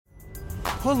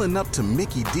Pulling up to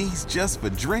Mickey D's just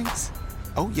for drinks?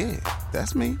 Oh yeah,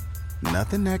 that's me.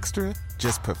 Nothing extra,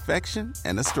 just perfection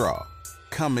and a straw.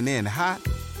 Coming in hot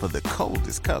for the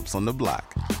coldest cups on the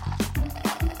block.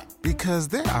 Because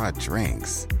there are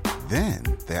drinks. Then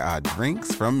there are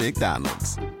drinks from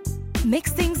McDonald's.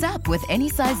 Mix things up with any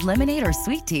size lemonade or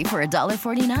sweet tea for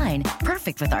 $1.49.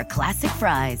 Perfect with our classic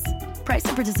fries. Price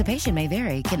and participation may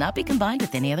vary. Cannot be combined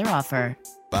with any other offer.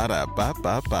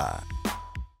 Ba-da-ba-ba-ba.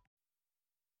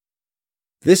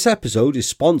 This episode is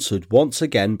sponsored once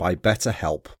again by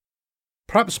BetterHelp.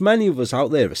 Perhaps many of us out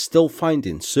there are still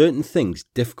finding certain things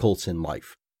difficult in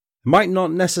life. It might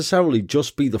not necessarily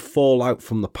just be the fallout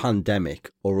from the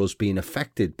pandemic or us being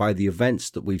affected by the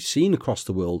events that we've seen across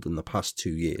the world in the past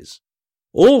 2 years.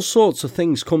 All sorts of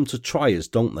things come to try us,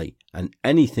 don't they? And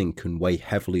anything can weigh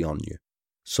heavily on you.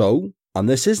 So, and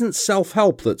this isn't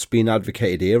self-help that's being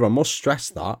advocated here, I must stress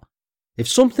that. If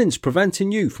something's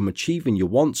preventing you from achieving your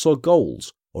wants or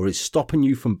goals, or is stopping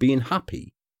you from being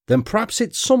happy, then perhaps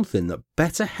it's something that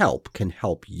BetterHelp can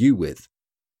help you with.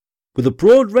 With a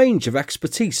broad range of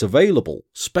expertise available,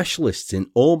 specialists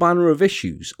in all manner of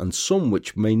issues and some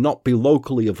which may not be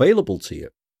locally available to you,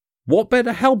 what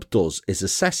BetterHelp does is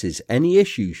assesses any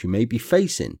issues you may be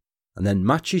facing and then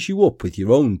matches you up with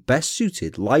your own best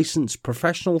suited licensed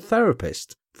professional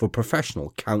therapist for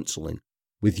professional counselling,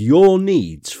 with your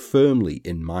needs firmly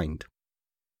in mind.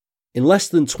 In less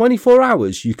than 24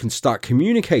 hours, you can start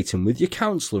communicating with your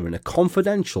counsellor in a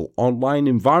confidential online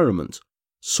environment,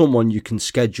 someone you can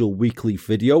schedule weekly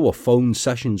video or phone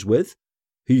sessions with,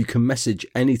 who you can message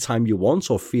anytime you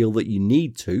want or feel that you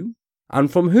need to,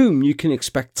 and from whom you can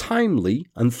expect timely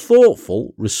and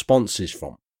thoughtful responses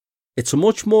from. It's a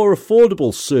much more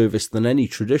affordable service than any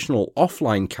traditional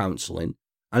offline counselling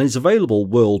and is available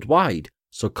worldwide,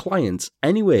 so clients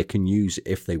anywhere can use it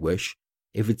if they wish.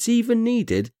 If it's even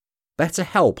needed,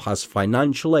 BetterHelp has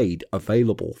financial aid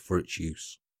available for its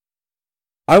use.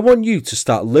 I want you to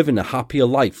start living a happier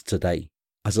life today.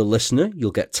 As a listener,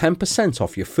 you'll get 10%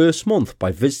 off your first month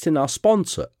by visiting our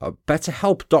sponsor at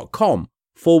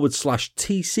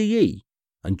betterhelp.com/TCE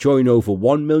and join over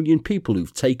 1 million people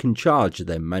who've taken charge of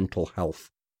their mental health.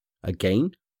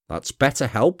 Again, that's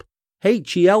BetterHelp,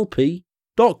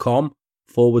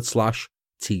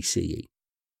 HELP.com/TCE.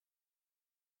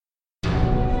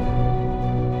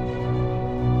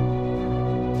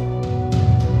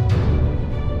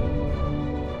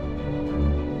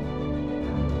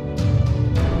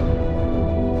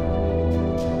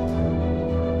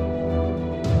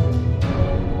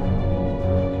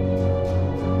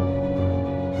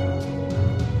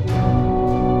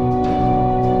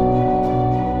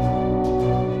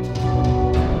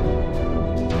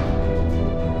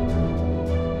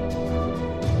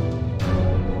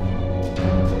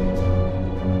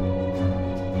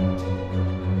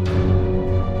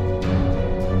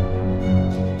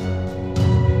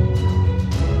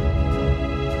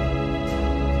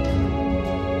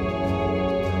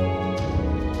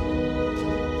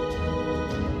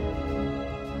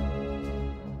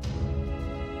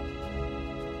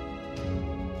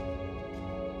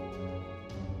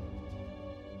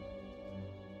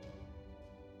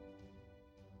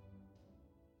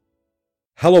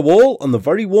 Hello all, and the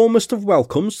very warmest of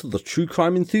welcomes to the True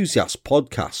Crime Enthusiast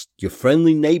podcast, your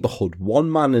friendly neighbourhood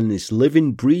one man and his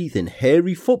living, breathing,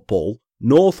 hairy football,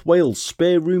 North Wales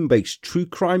spare room based true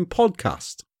crime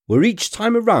podcast, where each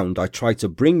time around I try to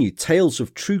bring you tales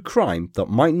of true crime that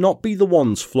might not be the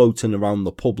ones floating around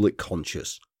the public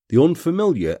conscious, the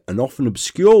unfamiliar and often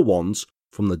obscure ones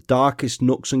from the darkest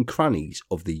nooks and crannies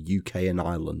of the UK and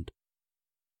Ireland.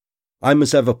 I'm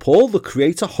as ever Paul, the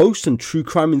creator, host and true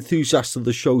crime enthusiast of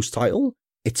the show's title.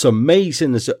 It's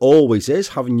amazing as it always is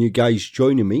having you guys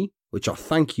joining me, which I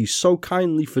thank you so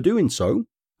kindly for doing so,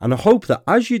 and I hope that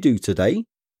as you do today,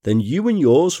 then you and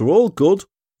yours are all good,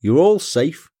 you're all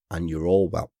safe, and you're all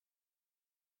well.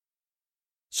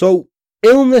 So,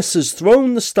 illness has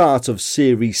thrown the start of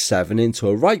Series 7 into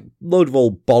a right load of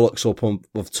old bollocks up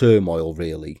of turmoil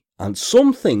really. And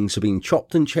some things have been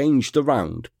chopped and changed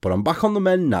around, but I'm back on the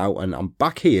mend now and I'm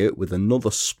back here with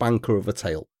another spanker of a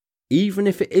tale, even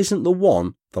if it isn't the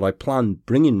one that I planned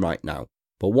bringing right now,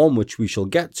 but one which we shall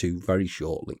get to very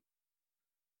shortly.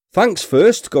 Thanks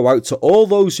first go out to all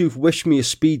those who've wished me a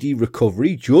speedy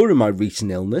recovery during my recent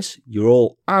illness. You're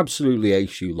all absolutely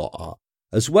ace, you lot are.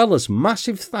 As well as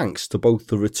massive thanks to both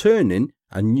the returning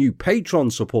and new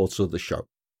Patreon supporters of the show,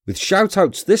 with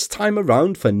shout-outs this time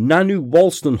around for Nanu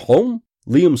Walston-Holm,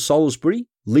 Liam Salisbury,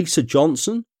 Lisa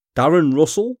Johnson, Darren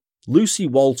Russell, Lucy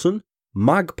Walton,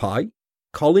 Magpie,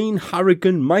 Colleen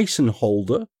Harrigan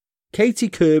Mason-Holder, Katie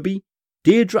Kirby,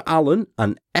 Deirdre Allen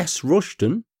and S.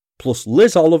 Rushton, plus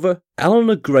Liz Oliver,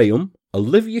 Eleanor Graham,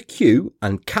 Olivia Q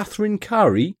and Catherine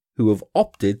Carey, who have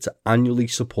opted to annually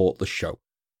support the show.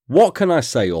 What can I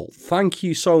say all? Thank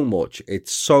you so much.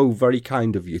 It's so very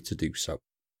kind of you to do so.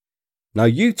 Now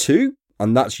you two,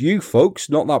 and that's you folks,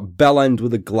 not that bellend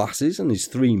with the glasses and his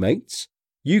three mates,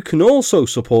 you can also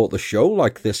support the show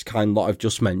like this kind lot I've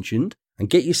just mentioned and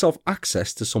get yourself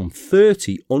access to some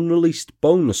 30 unreleased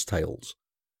bonus tales.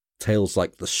 Tales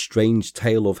like The Strange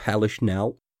Tale of Hellish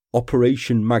Nell,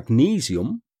 Operation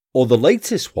Magnesium, or the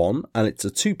latest one, and it's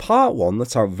a 2-part one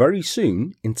that's out very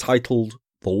soon, entitled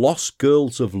The Lost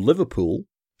Girls of Liverpool,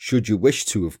 should you wish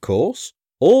to of course,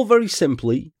 all very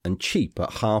simply and cheap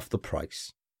at half the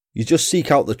price. You just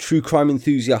seek out the True Crime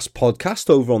Enthusiast podcast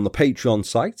over on the Patreon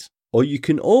site, or you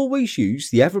can always use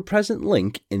the ever-present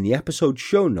link in the episode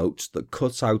show notes that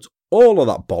cuts out all of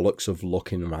that bollocks of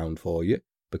looking around for you,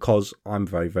 because I'm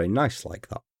very, very nice like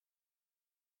that.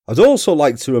 I'd also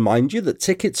like to remind you that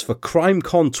tickets for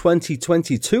CrimeCon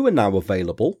 2022 are now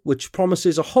available, which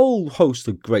promises a whole host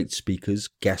of great speakers,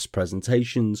 guest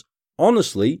presentations.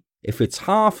 Honestly, if it's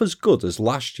half as good as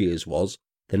last year's was,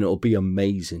 then it'll be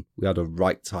amazing. We had a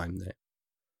right time there.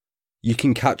 You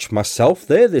can catch myself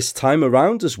there this time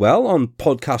around as well on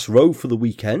Podcast Row for the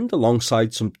weekend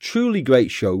alongside some truly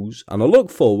great shows, and I look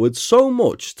forward so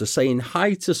much to saying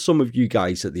hi to some of you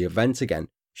guys at the event again,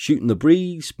 shooting the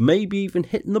breeze, maybe even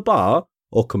hitting the bar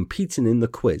or competing in the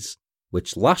quiz,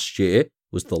 which last year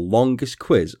was the longest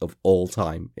quiz of all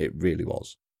time. It really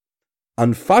was.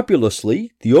 And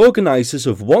fabulously, the organisers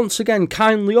have once again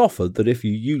kindly offered that if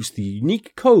you use the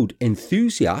unique code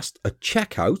ENTHUSIAST at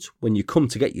checkout when you come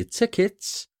to get your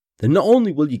tickets, then not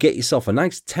only will you get yourself a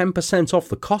nice 10% off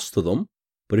the cost of them,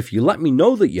 but if you let me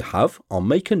know that you have, I'll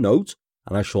make a note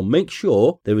and I shall make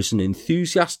sure there is an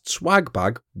Enthusiast swag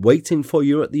bag waiting for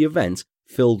you at the event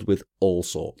filled with all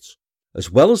sorts,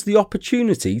 as well as the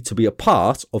opportunity to be a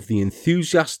part of the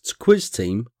Enthusiasts quiz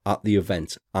team at the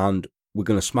event, and we're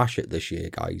going to smash it this year,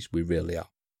 guys. We really are.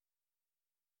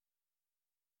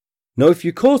 Now, if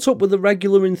you caught up with a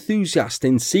regular Enthusiast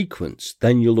in sequence,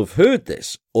 then you'll have heard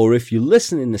this, or if you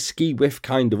listen in a ski-whiff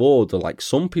kind of order like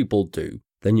some people do,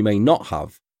 then you may not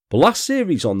have. But last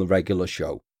series on the regular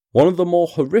show, one of the more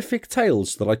horrific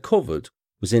tales that I covered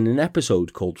was in an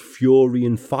episode called Fury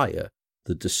and Fire,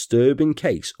 the disturbing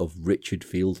case of Richard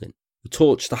Fielding, who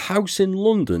torched a house in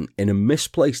London in a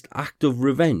misplaced act of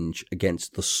revenge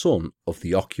against the son of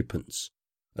the occupants.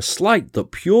 A slight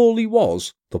that purely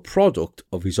was the product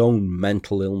of his own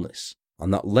mental illness,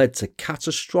 and that led to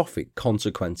catastrophic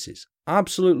consequences.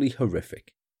 Absolutely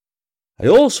horrific. I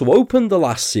also opened the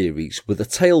last series with a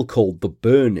tale called The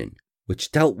Burning,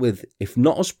 which dealt with, if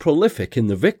not as prolific in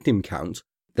the victim count,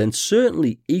 then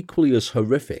certainly equally as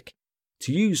horrific.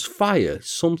 To use fire,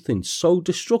 something so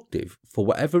destructive, for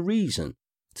whatever reason,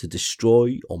 to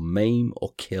destroy or maim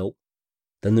or kill,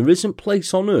 then there isn't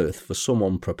place on earth for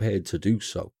someone prepared to do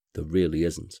so. There really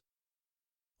isn't.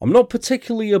 I'm not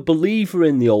particularly a believer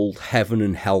in the old heaven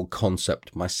and hell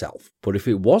concept myself, but if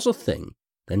it was a thing,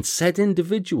 then said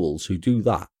individuals who do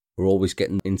that are always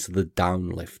getting into the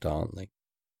downlift, aren't they?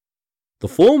 The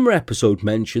former episode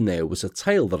mentioned there was a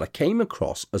tale that I came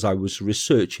across as I was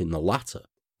researching the latter,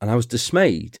 and I was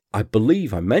dismayed. I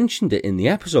believe I mentioned it in the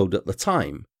episode at the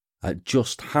time, at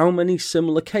just how many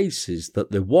similar cases that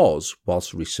there was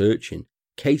whilst researching,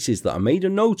 cases that I made a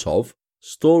note of,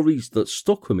 stories that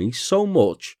stuck with me so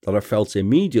much that I felt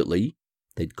immediately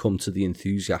they'd come to the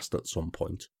Enthusiast at some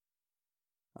point.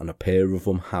 And a pair of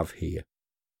them have here.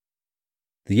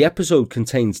 The episode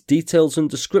contains details and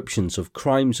descriptions of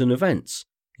crimes and events,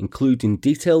 including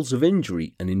details of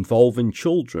injury and involving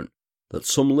children, that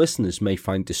some listeners may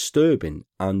find disturbing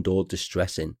and or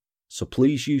distressing, so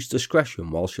please use discretion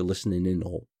whilst you're listening in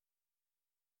all.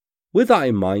 With that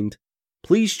in mind,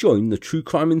 please join the True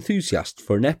Crime Enthusiast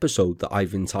for an episode that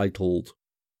I've entitled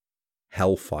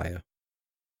Hellfire.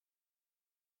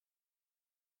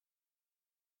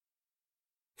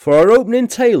 For our opening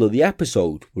tale of the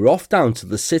episode, we're off down to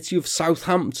the city of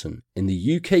Southampton in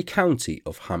the UK county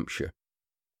of Hampshire.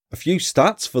 A few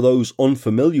stats for those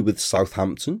unfamiliar with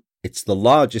Southampton. It's the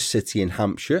largest city in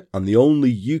Hampshire and the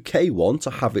only UK one to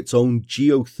have its own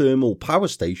geothermal power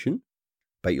station.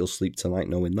 Bet you'll sleep tonight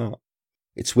knowing that.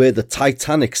 It's where the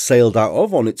Titanic sailed out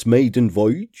of on its maiden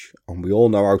voyage, and we all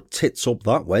know how tits up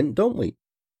that went, don't we?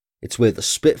 It's where the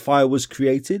Spitfire was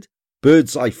created,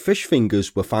 Bird's Eye fish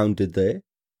fingers were founded there.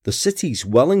 The city's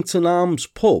Wellington Arms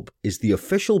pub is the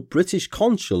official British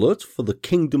consulate for the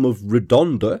Kingdom of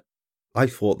Redonda. I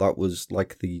thought that was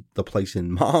like the place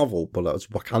in Marvel, but that's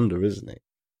Wakanda, isn't it?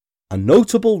 And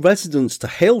notable residents to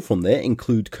hail from there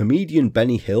include comedian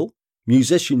Benny Hill,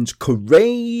 musicians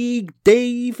Craig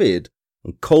David,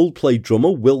 and Coldplay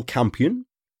drummer Will Campion,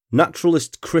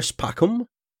 naturalist Chris Packham,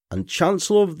 and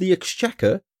Chancellor of the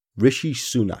Exchequer Rishi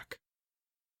Sunak.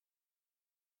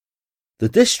 The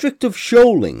district of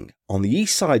Sholing, on the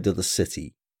east side of the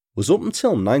city, was up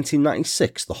until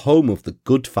 1996 the home of the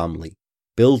Good family,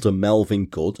 builder Melvin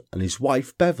Good and his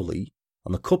wife Beverly,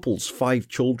 and the couple's 5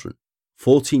 children,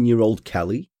 14-year-old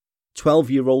Kelly,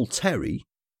 12-year-old Terry,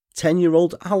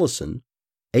 10-year-old Allison,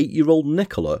 8-year-old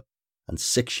Nicola, and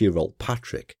 6-year-old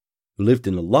Patrick, who lived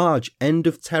in a large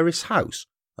end-of-terrace house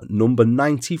at number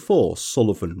 94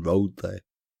 Sullivan Road there.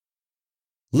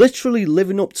 Literally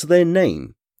living up to their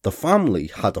name, the family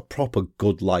had a proper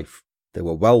good life. They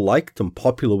were well liked and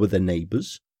popular with their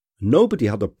neighbours, and nobody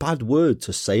had a bad word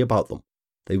to say about them.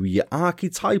 They were your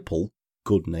archetypal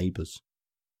good neighbours.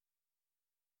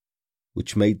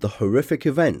 Which made the horrific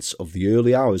events of the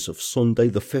early hours of Sunday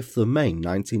the 5th of May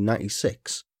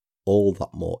 1996 all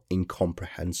that more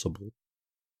incomprehensible.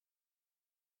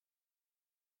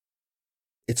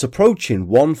 It's approaching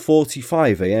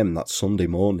 1:45 a.m. that Sunday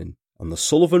morning, and the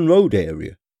Sullivan Road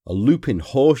area, a looping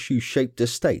horseshoe-shaped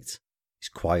estate, is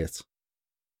quiet.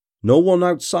 No one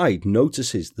outside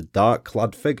notices the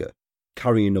dark-clad figure,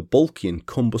 carrying a bulky and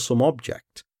cumbersome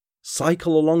object,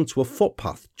 cycle along to a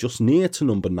footpath just near to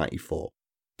number 94,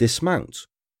 dismount,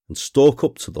 and stalk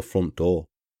up to the front door.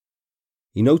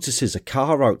 He notices a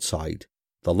car outside,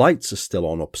 the lights are still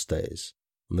on upstairs,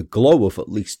 and the glow of at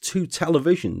least 2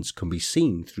 televisions can be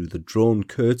seen through the drawn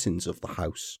curtains of the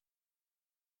house.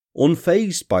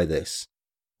 Unfazed by this,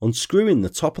 unscrewing the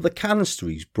top of the canister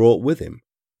he's brought with him,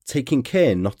 taking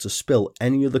care not to spill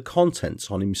any of the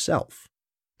contents on himself,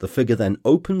 the figure then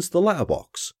opens the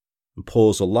letterbox and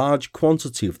pours a large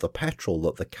quantity of the petrol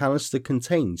that the canister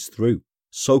contains through,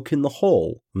 soaking the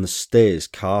hall and the stairs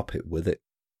carpet with it.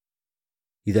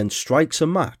 He then strikes a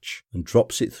match and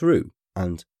drops it through,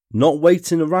 and, not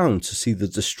waiting around to see the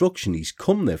destruction he's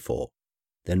come there for,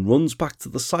 then runs back to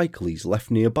the cycle he's left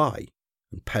nearby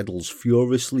and pedals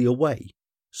furiously away,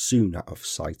 soon out of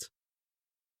sight.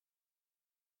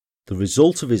 The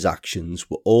result of his actions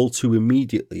were all too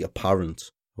immediately apparent,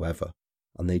 however,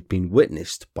 and they'd been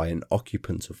witnessed by an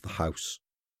occupant of the house.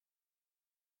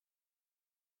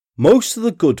 Most of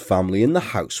the Good family in the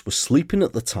house were sleeping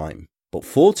at the time, but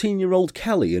 14-year-old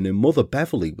Kelly and her mother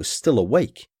Beverly were still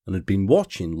awake and had been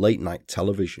watching late-night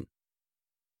television.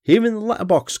 Hearing the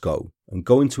letterbox go and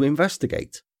going to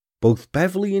investigate, both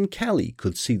Beverly and Kelly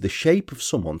could see the shape of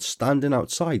someone standing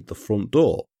outside the front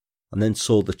door, and then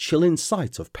saw the chilling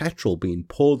sight of petrol being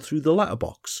poured through the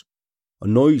letterbox. A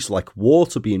noise like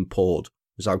water being poured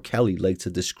was how Kelly later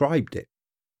described it,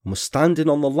 and was standing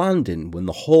on the landing when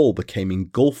the hall became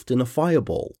engulfed in a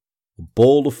fireball, a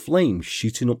ball of flame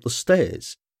shooting up the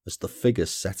stairs as the figure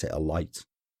set it alight.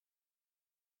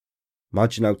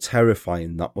 Imagine how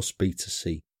terrifying that must be to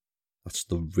see. That's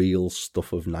the real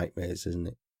stuff of nightmares, isn't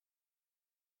it?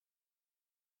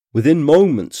 Within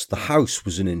moments, the house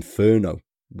was an inferno,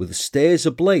 with the stairs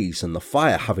ablaze and the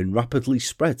fire having rapidly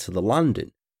spread to the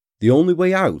landing. The only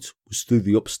way out was through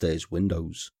the upstairs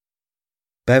windows.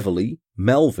 Beverly,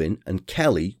 Melvin and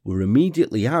Kelly were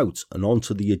immediately out and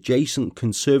onto the adjacent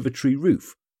conservatory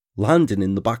roof, landing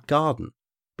in the back garden,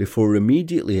 before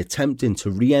immediately attempting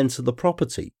to re-enter the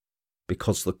property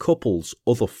because the couple's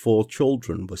other 4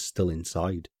 children were still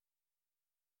inside.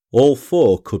 All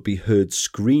 4 could be heard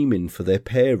screaming for their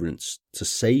parents to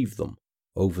save them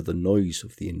over the noise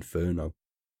of the inferno.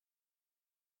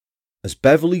 As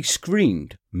Beverly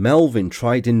screamed, Melvin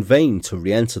tried in vain to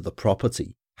re-enter the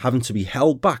property, having to be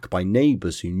held back by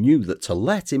neighbours who knew that to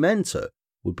let him enter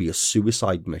would be a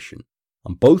suicide mission,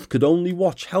 and both could only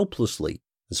watch helplessly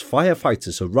as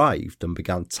firefighters arrived and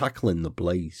began tackling the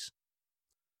blaze.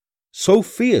 So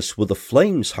fierce were the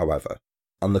flames, however,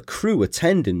 and the crew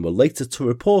attending were later to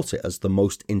report it as the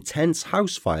most intense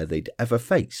house fire they'd ever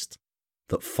faced,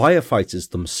 that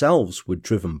firefighters themselves were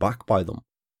driven back by them,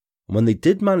 and when they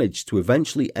did manage to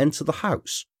eventually enter the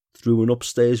house through an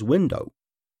upstairs window,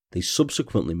 they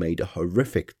subsequently made a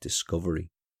horrific discovery.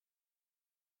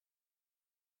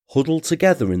 Huddled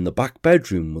together in the back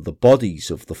bedroom were the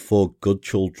bodies of the 4 Good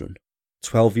children,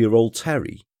 12-year-old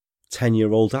Terry,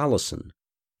 10-year-old Allison,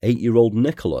 8-year-old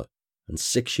Nicola, and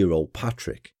 6-year-old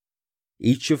Patrick,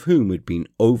 each of whom had been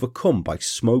overcome by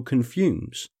smoke and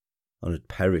fumes and had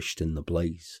perished in the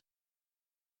blaze.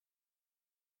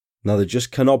 Now there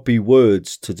just cannot be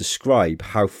words to describe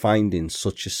how finding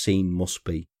such a scene must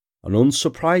be, and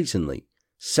unsurprisingly,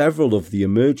 several of the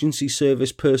emergency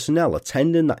service personnel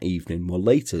attending that evening were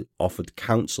later offered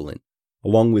counselling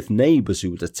along with neighbours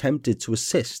who had attempted to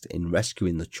assist in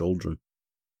rescuing the children.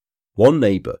 One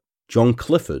neighbour, John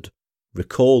Clifford,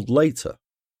 recalled later,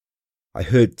 "I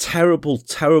heard terrible,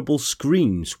 terrible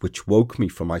screams which woke me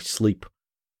from my sleep.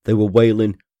 They were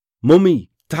wailing, 'Mummy,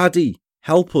 Daddy,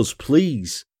 help us,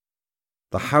 please.'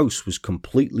 The house was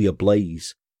completely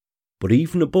ablaze, but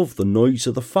even above the noise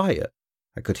of the fire,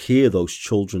 I could hear those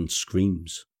children's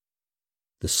screams.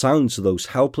 The sounds of those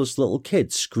helpless little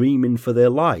kids screaming for their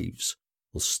lives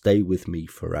will stay with me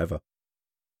forever."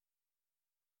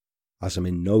 As I'm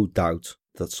in no doubt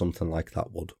that something like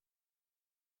that would.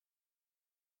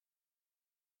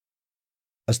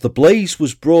 As the blaze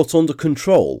was brought under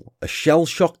control, a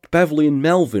shell-shocked Beverly and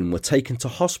Melvin were taken to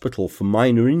hospital for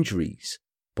minor injuries,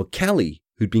 but Kelly,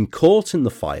 who'd been caught in the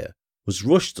fire, was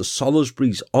rushed to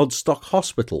Salisbury's Odstock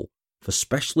Hospital for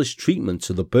specialist treatment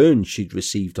to the burns she'd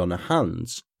received on her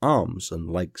hands, arms and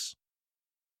legs.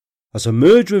 As a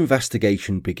murder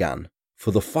investigation began,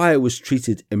 for the fire was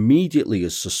treated immediately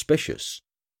as suspicious,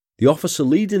 the officer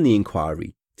leading the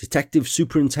inquiry, Detective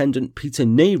Superintendent Peter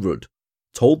Nayrud,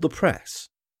 told the press,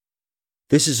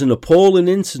 "This is an appalling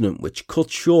incident which cut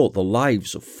short the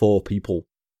lives of 4 people.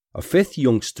 A 5th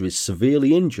youngster is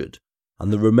severely injured,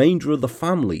 and the remainder of the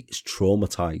family is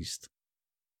traumatised.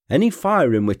 Any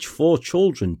fire in which 4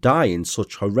 children die in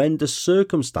such horrendous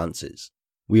circumstances,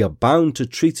 we are bound to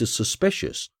treat as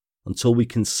suspicious until we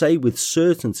can say with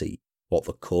certainty what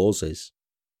the cause is."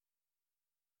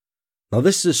 Now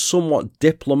this is a somewhat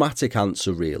diplomatic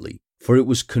answer really, for it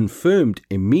was confirmed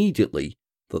immediately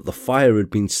that the fire had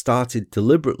been started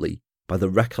deliberately by the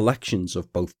recollections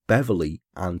of both Beverly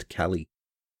and Kelly.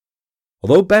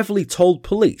 Although Beverly told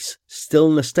police,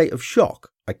 still in a state of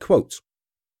shock, I quote,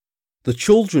 "The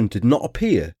children did not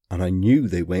appear and I knew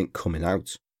they weren't coming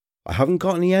out. I haven't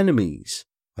got any enemies.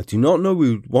 I do not know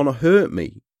who would want to hurt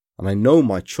me, and I know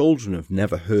my children have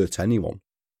never hurt anyone."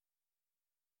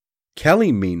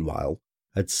 Kelly, meanwhile,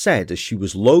 had said as she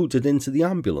was loaded into the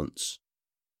ambulance,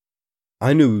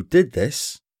 "I know who did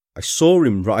this. I saw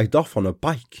him ride off on a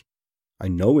bike. I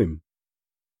know him."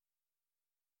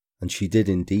 And she did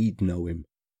indeed know him,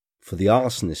 for the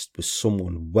arsonist was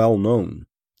someone well known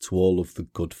to all of the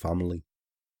Good family.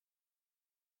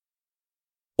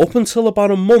 Up until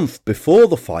about a month before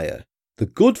the fire, the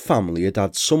Good family had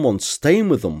had someone staying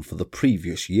with them for the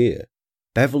previous year,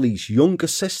 Beverly's younger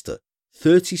sister,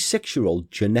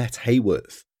 36-year-old Jeanette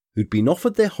Hayworth, who'd been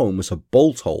offered their home as a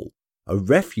bolt hole, a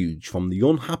refuge from the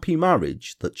unhappy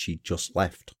marriage that she'd just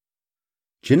left.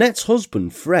 Jeanette's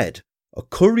husband, Fred, a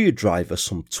courier driver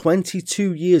some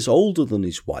 22 years older than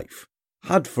his wife,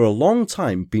 had for a long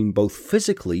time been both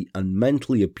physically and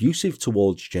mentally abusive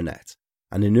towards Jeanette,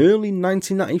 and in early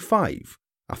 1995,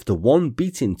 after one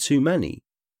beating too many,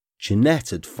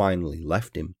 Jeanette had finally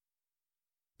left him.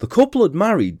 The couple had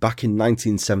married back in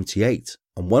 1978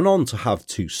 and went on to have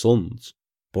 2 sons,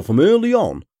 but from early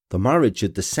on, the marriage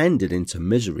had descended into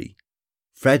misery.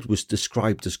 Fred was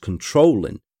described as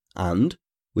controlling and,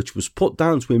 which was put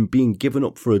down to him being given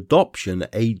up for adoption at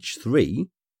age 3,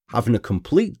 having a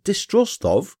complete distrust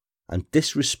of and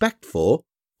disrespect for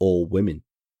all women.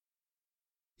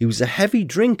 He was a heavy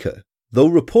drinker, though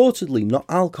reportedly not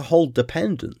alcohol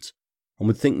dependent, and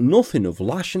would think nothing of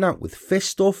lashing out with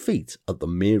fist or feet at the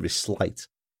merest slight.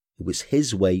 It was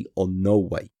his way or no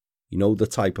way. You know the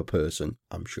type of person,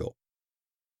 I'm sure.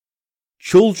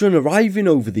 Children arriving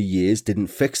over the years didn't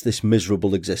fix this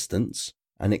miserable existence,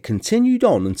 and it continued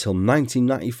on until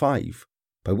 1995,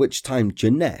 by which time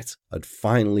Jeanette had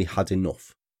finally had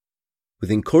enough.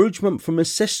 With encouragement from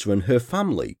his sister and her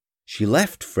family, she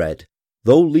left Fred,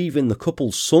 though leaving the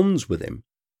couple's sons with him,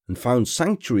 and found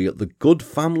sanctuary at the Good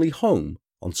family home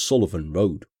on Sullivan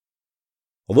Road.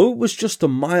 Although it was just a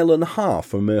mile and a half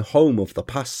from her home of the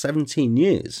past 17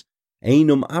 years,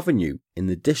 Aynham Avenue in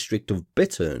the district of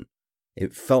Bittern,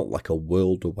 it felt like a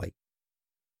world away.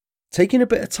 Taking a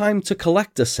bit of time to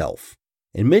collect herself,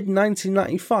 in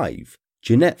mid-1995,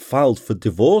 Jeanette filed for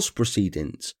divorce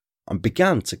proceedings and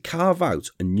began to carve out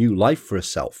a new life for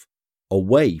herself,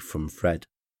 away from Fred.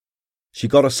 She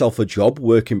got herself a job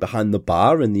working behind the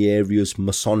bar in the area's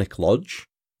Masonic Lodge,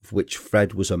 of which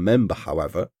Fred was a member,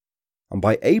 however, and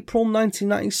by April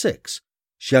 1996,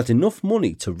 she had enough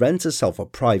money to rent herself a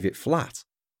private flat,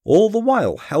 all the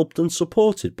while helped and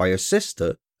supported by her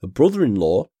sister, her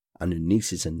brother-in-law, and her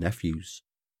nieces and nephews.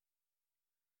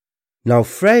 Now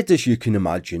Fred, as you can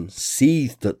imagine,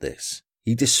 seethed at this.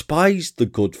 He despised the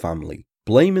Good family,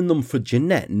 blaming them for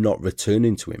Jeanette not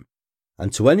returning to him,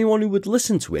 and to anyone who would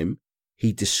listen to him,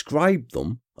 he described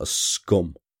them as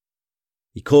scum.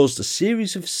 He caused a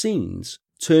series of scenes,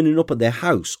 turning up at their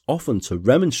house often to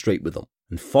remonstrate with them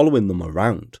and following them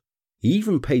around. He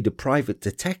even paid a private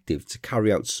detective to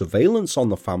carry out surveillance on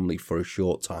the family for a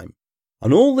short time.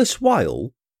 And all this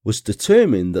while was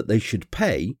determined that they should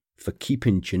pay for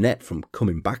keeping Jeanette from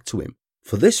coming back to him.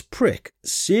 For this prick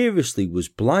seriously was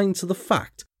blind to the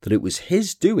fact that it was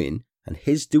his doing and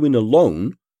his doing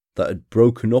alone that had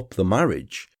broken up the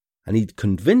marriage, and he'd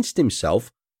convinced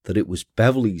himself that it was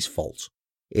Beverly's fault.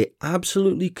 It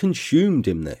absolutely consumed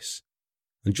him, this.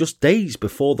 And just days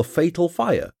before the fatal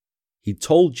fire, he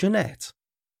told Jeanette,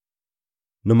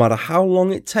 "No matter how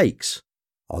long it takes,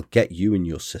 I'll get you and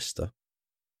your sister."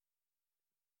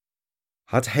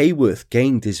 Had Hayworth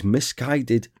gained his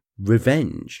misguided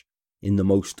revenge in the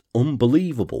most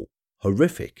unbelievable,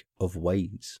 horrific of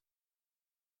ways?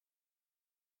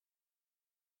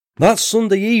 That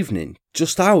Sunday evening,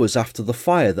 just hours after the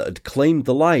fire that had claimed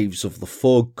the lives of the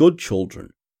 4 good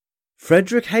children,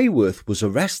 Frederick Hayworth was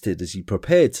arrested as he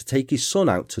prepared to take his son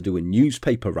out to do a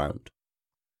newspaper round.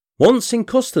 Once in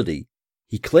custody,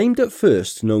 he claimed at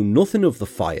first to know nothing of the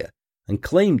fire and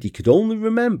claimed he could only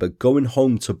remember going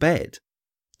home to bed.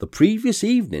 The previous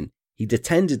evening, he'd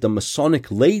attended a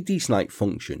Masonic ladies' night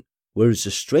function where his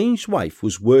estranged wife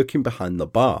was working behind the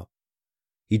bar.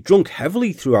 He'd drunk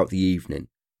heavily throughout the evening,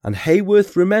 and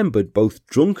Hayworth remembered both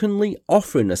drunkenly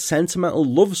offering a sentimental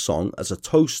love song as a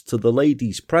toast to the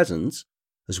lady's presence,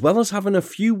 as well as having a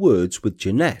few words with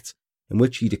Jeanette in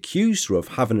which he'd accused her of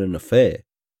having an affair.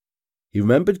 He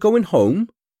remembered going home,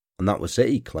 and that was it,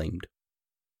 he claimed.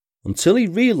 Until he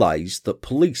realised that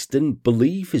police didn't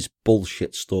believe his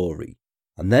bullshit story,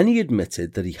 and then he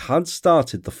admitted that he had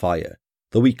started the fire,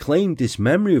 though he claimed his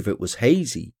memory of it was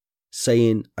hazy,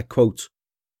 saying, I quote,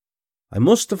 "I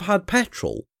must have had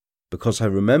petrol because I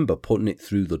remember putting it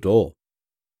through the door."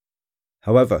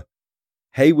 However,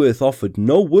 Hayworth offered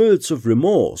no words of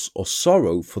remorse or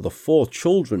sorrow for the 4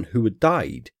 children who had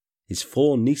died, his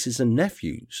 4 nieces and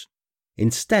nephews.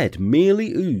 Instead,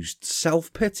 merely oozed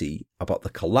self-pity about the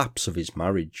collapse of his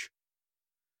marriage.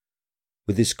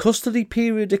 With his custody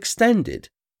period extended,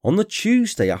 on the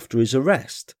Tuesday after his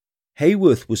arrest,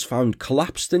 Hayworth was found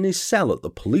collapsed in his cell at the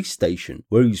police station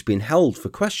where he was being held for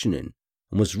questioning,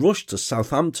 and was rushed to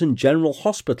Southampton General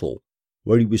Hospital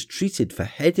where he was treated for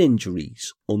head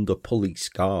injuries under police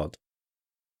guard.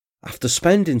 After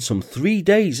spending some 3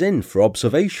 days in for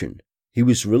observation, he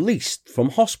was released from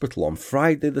hospital on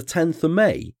Friday the 10th of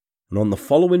May, and on the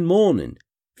following morning,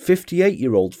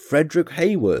 58-year-old Frederick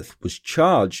Hayworth was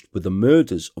charged with the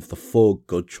murders of the 4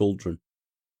 good children.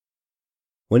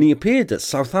 When he appeared at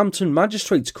Southampton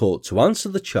Magistrates Court to answer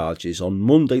the charges on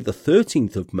Monday the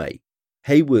 13th of May,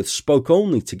 Hayworth spoke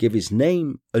only to give his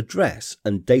name, address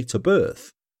and date of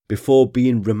birth before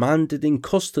being remanded in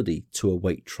custody to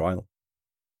await trial.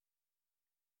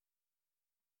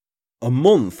 A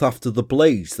month after the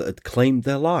blaze that had claimed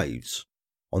their lives,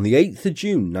 on the 8th of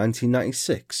June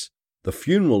 1996, the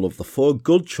funeral of the 4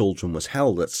 good children was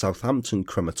held at Southampton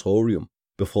Crematorium,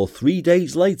 before 3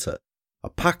 days later,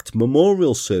 a packed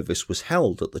memorial service was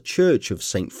held at the Church of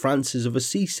St. Francis of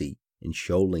Assisi in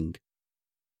Sholing.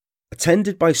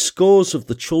 Attended by scores of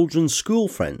the children's school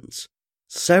friends,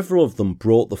 several of them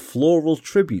brought the floral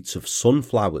tributes of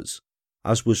sunflowers,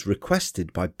 as was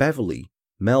requested by Beverly,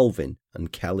 Melvin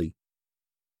and Kelly.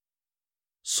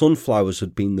 Sunflowers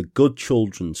had been the good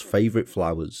children's favourite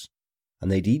flowers,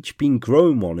 and they'd each been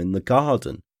growing one in the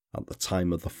garden at the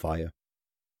time of the fire.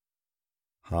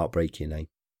 Heartbreaking, eh?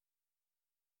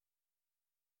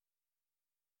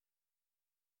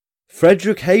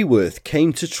 Frederick Hayworth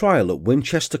came to trial at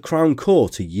Winchester Crown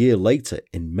Court a year later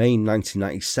in May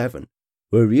 1997,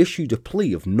 where he issued a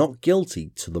plea of not guilty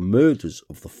to the murders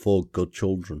of the 4 good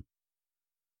children.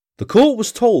 The court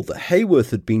was told that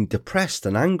Hayworth had been depressed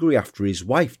and angry after his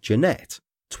wife Jeanette,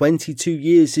 22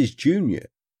 years his junior,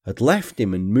 had left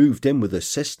him and moved in with her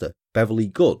sister Beverly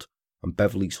Good and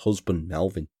Beverly's husband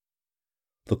Melvin.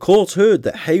 The court heard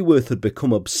that Hayworth had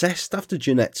become obsessed after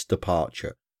Jeanette's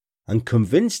departure and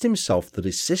convinced himself that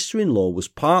his sister-in-law was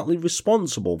partly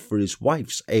responsible for his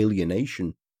wife's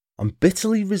alienation, and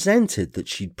bitterly resented that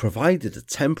she'd provided a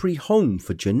temporary home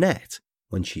for Jeanette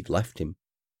when she'd left him.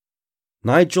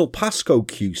 Nigel Pascoe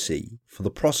QC, for the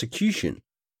prosecution,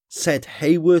 said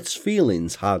Hayworth's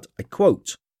feelings had, I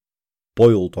quote,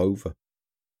 boiled over.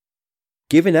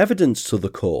 Giving evidence to the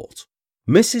court,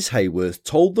 Mrs. Hayworth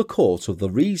told the court of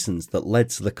the reasons that led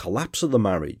to the collapse of the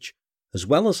marriage, as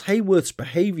well as Hayworth's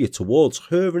behaviour towards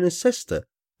her and his sister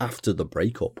after the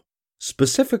breakup.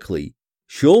 Specifically,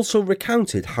 she also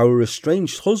recounted how her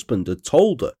estranged husband had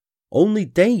told her, only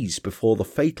days before the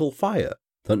fatal fire,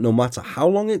 that no matter how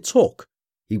long it took,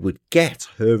 he would get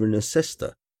her and her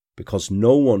sister, because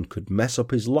no one could mess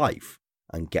up his life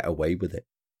and get away with it.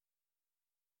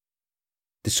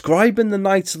 Describing the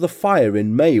night of the fire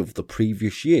in May of the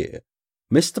previous year,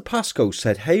 Mr. Pascoe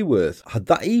said Hayworth had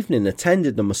that evening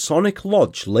attended a Masonic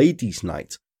Lodge ladies'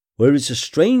 night where his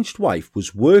estranged wife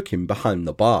was working behind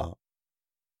the bar.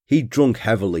 He'd drunk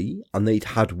heavily and they'd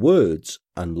had words,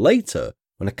 and later,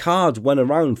 when a card went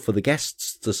around for the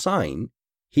guests to sign,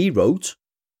 he wrote,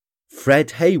 "Fred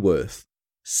Hayworth,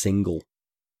 single."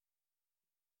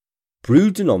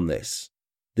 Brooding on this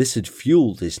had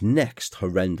fueled his next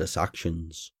horrendous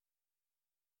actions.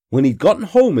 When he'd gotten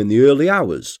home in the early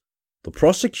hours, the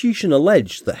prosecution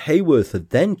alleged that Hayworth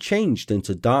had then changed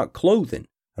into dark clothing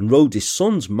and rode his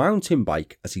son's mountain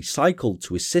bike as he cycled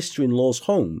to his sister-in-law's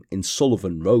home in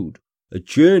Sullivan Road, a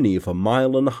journey of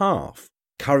 1.5 miles,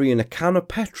 carrying a can of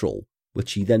petrol,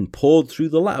 which he then poured through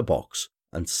the letterbox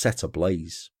and set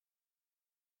ablaze.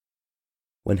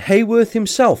 When Hayworth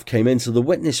himself came into the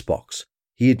witness box,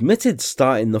 he admitted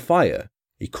starting the fire.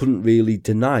 He couldn't really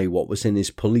deny what was in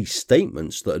his police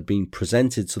statements that had been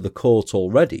presented to the court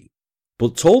already,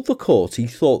 but told the court he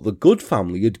thought the Good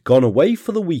family had gone away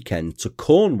for the weekend to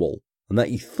Cornwall and that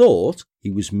he thought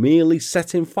he was merely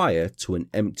setting fire to an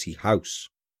empty house.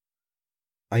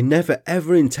 "I never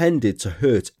ever intended to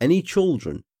hurt any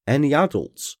children, any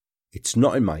adults. It's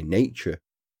not in my nature,"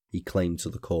 he claimed to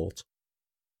the court.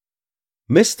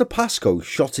 Mr. Pascoe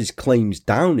shot his claims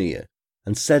down here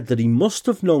and said that he must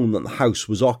have known that the house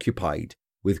was occupied,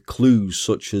 with clues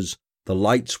such as the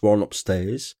lights were on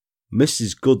upstairs,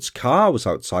 Mrs. Good's car was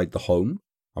outside the home,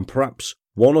 and perhaps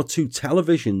 1 or 2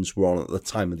 televisions were on at the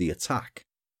time of the attack.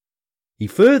 He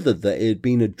furthered that it had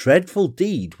been a dreadful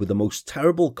deed with the most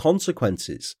terrible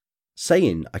consequences,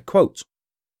 saying, I quote,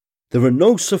 "There are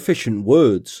no sufficient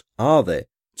words, are there,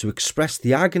 to express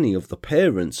the agony of the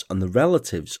parents and the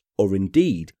relatives, or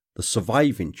indeed the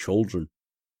surviving children.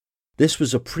 This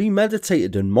was a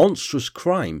premeditated and monstrous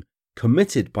crime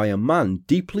committed by a man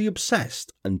deeply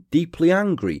obsessed and deeply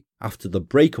angry after the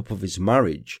breakup of his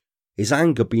marriage, his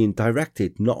anger being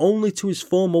directed not only to his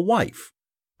former wife,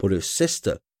 but her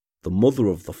sister, the mother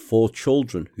of the 4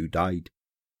 children who died."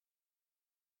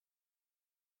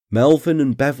 Melvin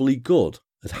and Beverly Good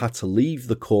had to leave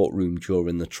the courtroom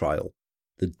during the trial,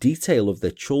 the detail of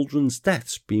their children's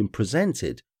deaths being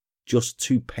presented just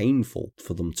too painful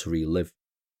for them to relive.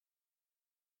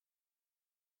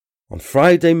 On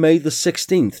Friday, May the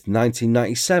 16th,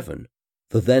 1997,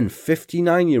 the then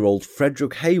 59-year-old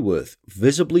Frederick Hayworth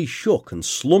visibly shook and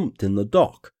slumped in the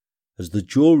dock as the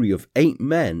jury of 8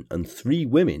 men and 3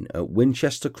 women at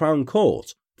Winchester Crown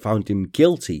Court found him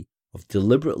guilty of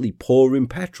deliberately pouring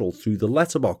petrol through the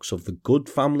letterbox of the Good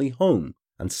family home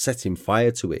and setting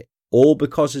fire to it, all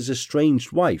because his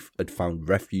estranged wife had found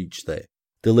refuge there,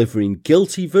 delivering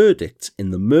guilty verdicts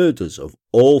in the murders of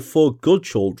all 4 Good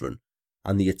children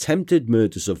and the attempted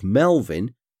murders of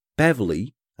Melvin,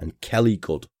 Beverly, and Kelly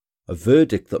Good, a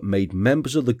verdict that made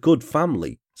members of the Good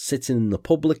family sitting in the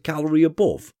public gallery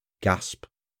above gasp.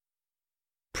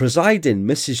 Presiding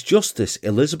Mrs. Justice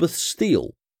Elizabeth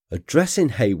Steele, addressing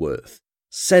Hayworth,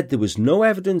 said there was no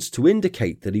evidence to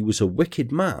indicate that he was a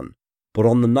wicked man, but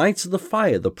on the night of the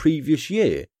fire the previous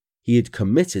year, he had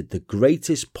committed the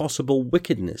greatest possible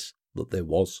wickedness that there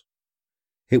was.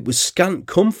 It was scant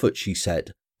comfort, she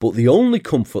said, but the only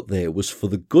comfort there was for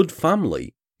the Good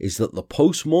family is that the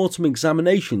post-mortem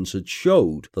examinations had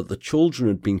showed that the children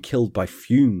had been killed by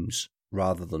fumes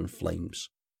rather than flames.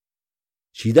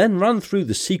 She then ran through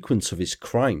the sequence of his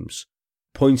crimes,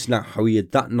 pointing out how he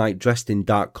had that night dressed in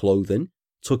dark clothing,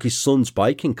 took his son's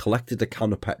bike and collected a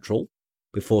can of petrol,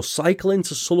 before cycling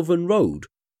to Sullivan Road,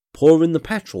 pouring the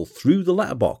petrol through the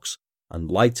letterbox and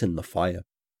lighting the fire.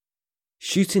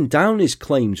 Shooting down his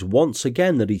claims once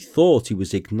again that he thought he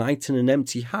was igniting an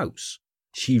empty house,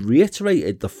 she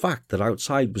reiterated the fact that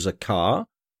outside was a car,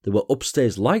 there were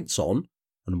upstairs lights on,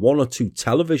 and 1 or 2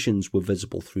 televisions were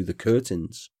visible through the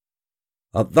curtains.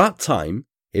 At that time,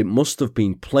 it must have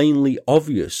been plainly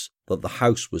obvious that the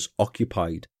house was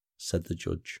occupied, said the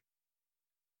judge.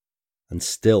 And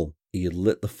still, he had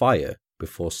lit the fire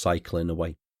before cycling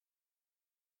away.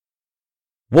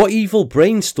 What evil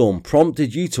brainstorm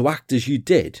prompted you to act as you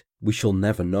did, we shall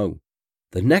never know.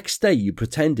 The next day you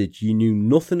pretended you knew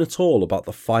nothing at all about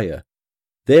the fire.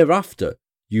 Thereafter,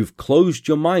 you've closed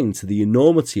your mind to the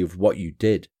enormity of what you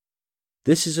did.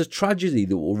 This is a tragedy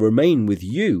that will remain with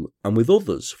you and with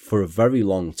others for a very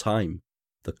long time.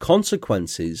 The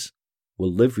consequences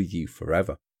will live with you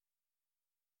forever.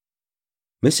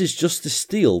 Mrs. Justice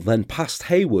Steele then passed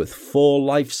Hayworth 4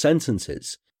 life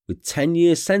sentences, with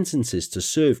 10-year sentences to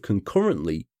serve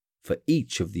concurrently for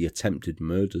each of the attempted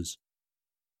murders.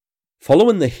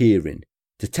 Following the hearing,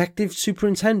 Detective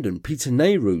Superintendent Peter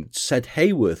Nehrude said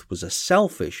Hayworth was a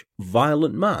selfish,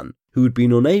 violent man who had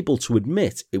been unable to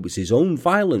admit it was his own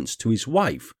violence to his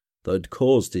wife that had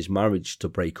caused his marriage to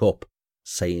break up,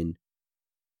 saying,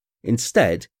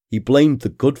 "Instead, he blamed the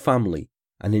good family,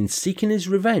 and in seeking his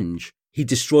revenge, he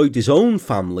destroyed his own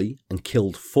family and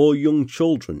killed 4 young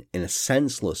children in a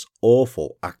senseless,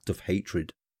 awful act of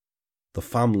hatred. The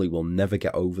family will never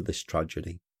get over this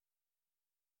tragedy."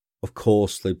 Of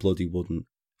course they bloody wouldn't.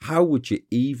 How would you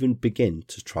even begin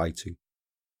to try to?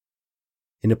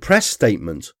 In a press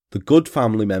statement, the Good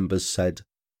family members said,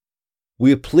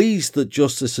 "We are pleased that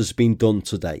justice has been done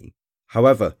today.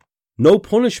 However, no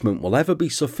punishment will ever be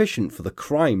sufficient for the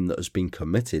crime that has been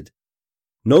committed.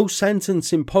 No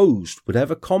sentence imposed would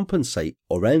ever compensate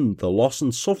or end the loss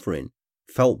and suffering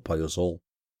felt by us all."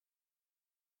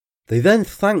 They then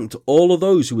thanked all of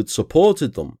those who had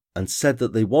supported them and said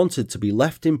that they wanted to be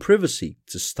left in privacy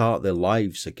to start their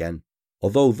lives again.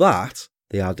 Although that,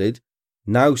 they added,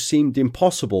 now seemed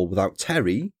impossible without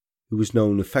Terry, who was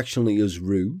known affectionately as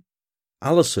Rue,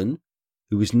 Alison,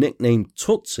 who was nicknamed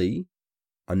Tootsie,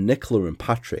 and Nicola and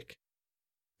Patrick.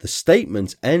 The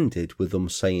statement ended with them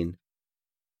saying,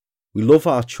 "We love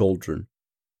our children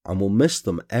and will miss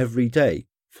them every day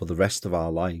for the rest of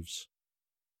our lives."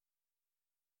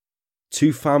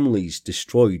 2 families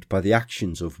destroyed by the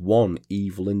actions of one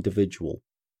evil individual,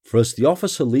 for as the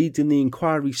officer leading the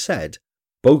inquiry said,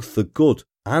 both the Good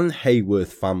and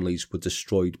Hayworth families were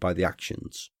destroyed by the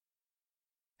actions.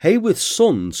 Hayworth's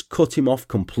sons cut him off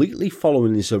completely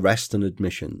following his arrest and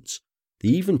admissions. They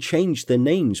even changed their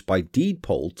names by deed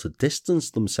poll to distance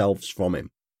themselves from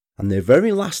him, and their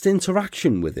very last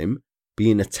interaction with him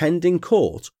being attending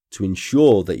court to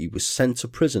ensure that he was sent to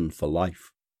prison for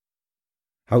life.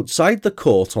 Outside the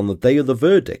court on the day of the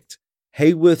verdict,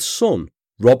 Hayworth's son,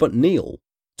 Robert Neal,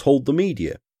 told the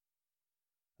media,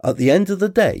 "At the end of the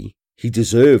day, he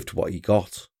deserved what he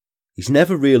got. He's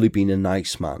never really been a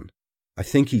nice man. I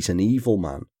think he's an evil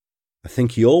man. I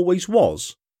think he always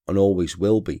was and always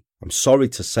will be. I'm sorry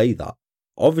to say that.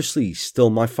 Obviously, he's still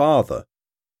my father,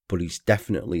 but he's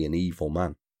definitely an evil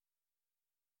man."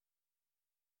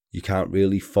 You can't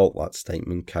really fault that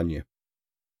statement, can you?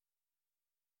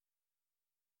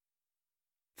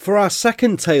 For our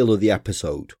second tale of the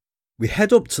episode, we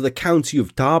head up to the county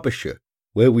of Derbyshire,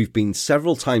 where we've been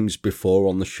several times before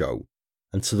on the show,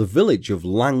 and to the village of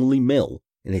Langley Mill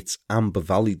in its Amber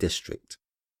Valley district.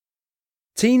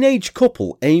 Teenage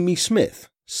couple Amy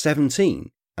Smith,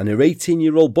 17, and her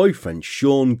 18-year-old boyfriend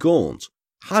Sean Gaunt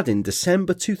had in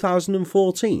December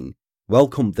 2014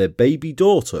 welcomed their baby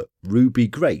daughter Ruby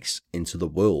Grace into the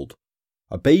world,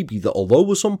 a baby that, although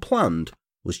was unplanned,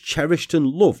 was cherished and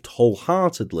loved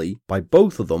wholeheartedly by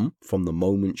both of them from the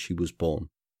moment she was born.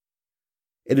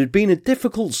 It had been a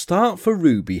difficult start for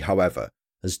Ruby, however,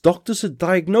 as doctors had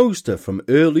diagnosed her from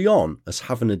early on as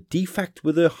having a defect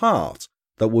with her heart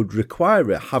that would require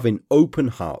her having open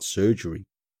heart surgery.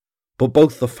 But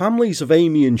both the families of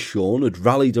Amy and Sean had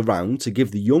rallied around to give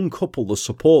the young couple the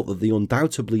support that they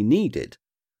undoubtedly needed,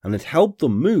 and had helped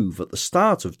them move at the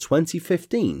start of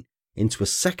 2015 into a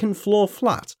second-floor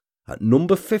flat at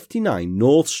number 59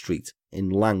 North Street in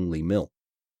Langley Mill.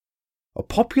 A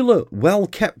popular,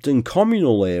 well-kept and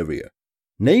communal area,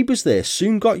 neighbours there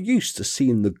soon got used to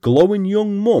seeing the glowing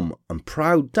young mum and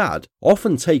proud dad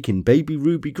often taking baby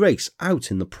Ruby Grace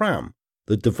out in the pram,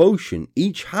 the devotion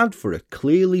each had for her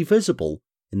clearly visible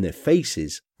in their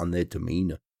faces and their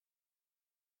demeanour.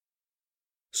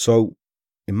 So,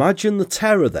 imagine the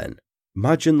terror then,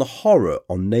 imagine the horror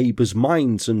on neighbours'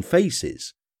 minds and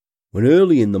faces, when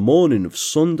early in the morning of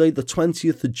Sunday the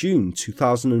 20th of June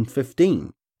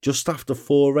 2015, just after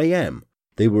 4 a.m,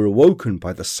 they were awoken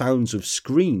by the sounds of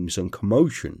screams and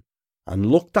commotion,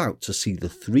 and looked out to see the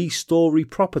 3-storey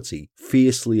property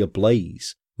fiercely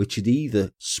ablaze, which had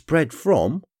either spread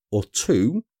from, or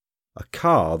to, a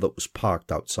car that was parked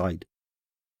outside.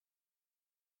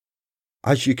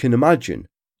 As you can imagine,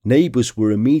 neighbours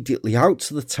were immediately out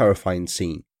to the terrifying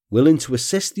scene, willing to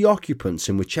assist the occupants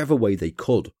in whichever way they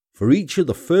could, for each of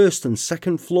the first and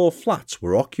second floor flats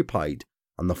were occupied,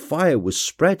 and the fire was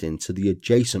spreading to the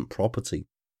adjacent property.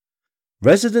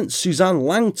 Resident Suzanne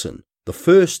Langton, the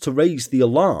first to raise the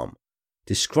alarm,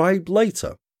 described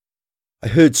later, "I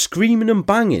heard screaming and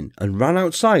banging and ran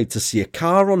outside to see a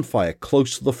car on fire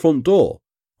close to the front door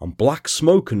and black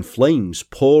smoke and flames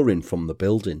pouring from the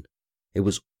building. It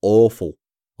was awful.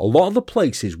 A lot of the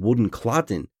place is wooden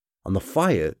cladding and the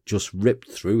fire just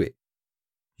ripped through it.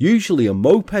 Usually a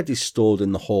moped is stored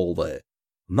in the hall there,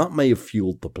 and that may have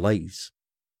fueled the blaze."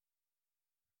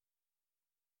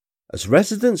 As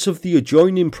residents of the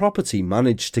adjoining property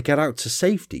managed to get out to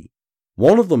safety,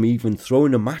 one of them even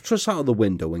throwing a mattress out of the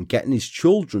window and getting his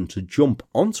children to jump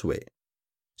onto it.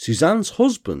 Suzanne's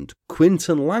husband,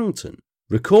 Quinton Langton,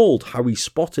 recalled how he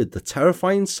spotted the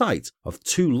terrifying sight of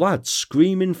two lads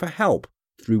screaming for help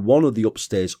through one of the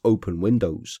upstairs open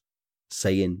windows,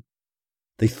 saying,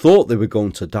 "They thought they were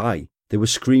going to die. They were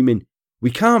screaming,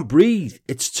 'We can't breathe,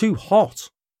 it's too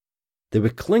hot.' They were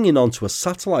clinging onto a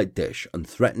satellite dish and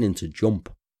threatening to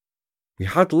jump. We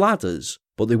had ladders,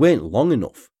 but they weren't long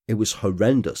enough. It was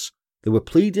horrendous. They were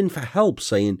pleading for help,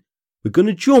 saying, 'We're going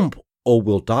to jump or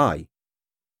we'll die.'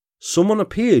 Someone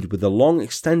appeared with a long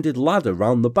extended ladder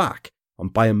round the back,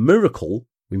 and by a miracle,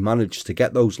 we managed to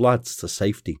get those lads to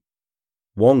safety.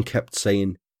 One kept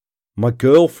saying, 'My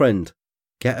girlfriend,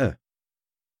 get her.'"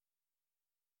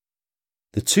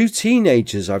 The two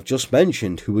teenagers I've just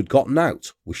mentioned who had gotten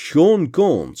out were Sean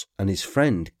Gaunt and his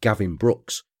friend Gavin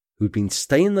Brooks, who'd been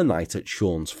staying the night at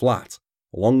Sean's flat,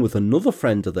 along with another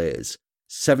friend of theirs,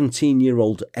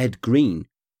 17-year-old Ed Green,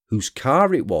 whose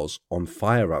car it was on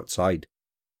fire outside.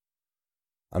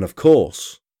 And of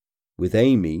course, with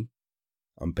Amy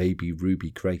and baby Ruby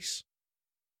Grace.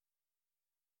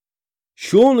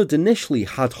 Sean had initially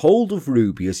had hold of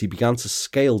Ruby as he began to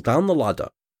scale down the ladder,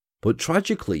 but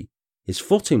tragically, his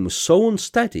footing was so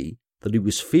unsteady that he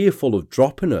was fearful of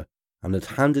dropping her and had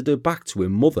handed her back to her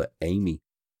mother, Amy.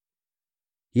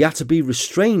 He had to be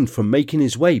restrained from making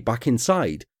his way back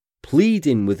inside,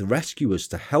 pleading with rescuers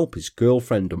to help his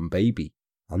girlfriend and baby,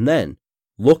 and then,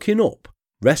 looking up,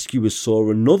 rescuers saw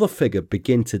another figure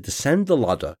begin to descend the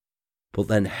ladder, but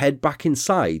then head back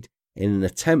inside in an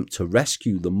attempt to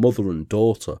rescue the mother and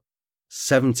daughter,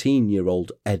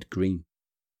 17-year-old Ed Green.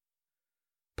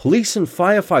 Police and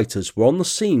firefighters were on the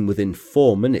scene within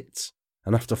 4 minutes,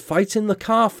 and after fighting the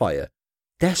car fire,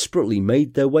 desperately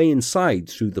made their way inside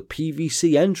through the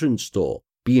PVC entrance door,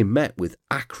 being met with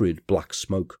acrid black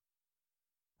smoke.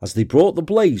 As they brought the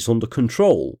blaze under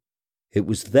control, it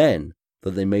was then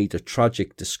that they made a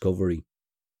tragic discovery.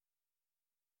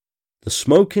 The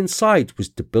smoke inside was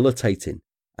debilitating,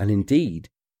 and indeed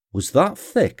was that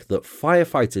thick that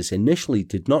firefighters initially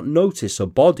did not notice a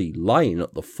body lying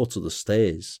at the foot of the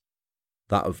stairs,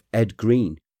 that of Ed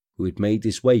Green, who had made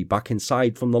his way back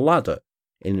inside from the ladder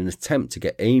in an attempt to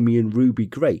get Amy and Ruby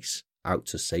Grace out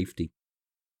to safety.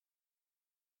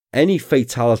 Any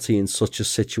fatality in such a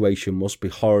situation must be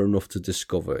horror enough to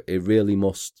discover, it really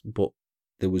must, but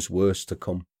there was worse to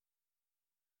come.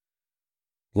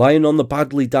 Lying on the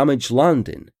badly damaged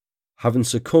landing, having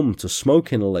succumbed to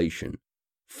smoke inhalation,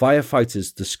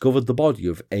 firefighters discovered the body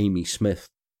of Amy Smith.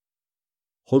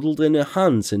 Huddled in her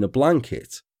hands in a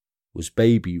blanket was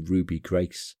baby Ruby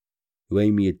Grace, who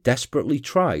Amy had desperately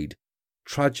tried,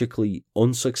 tragically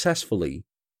unsuccessfully,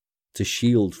 to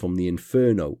shield from the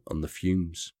inferno and the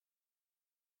fumes.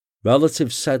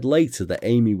 Relatives said later that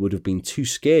Amy would have been too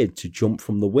scared to jump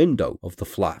from the window of the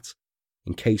flat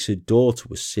in case her daughter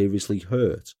was seriously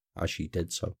hurt as she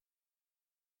did so.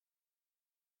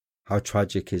 How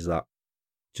tragic is that?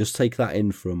 Just take that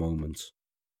in for a moment.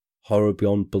 Horror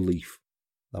beyond belief,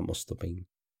 that must have been.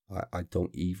 I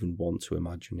don't even want to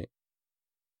imagine it.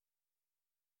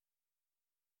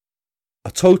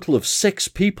 A total of 6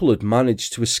 people had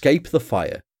managed to escape the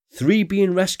fire, 3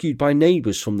 being rescued by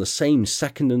neighbours from the same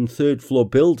 2nd and 3rd floor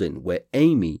building where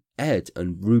Amy, Ed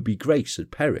and Ruby Grace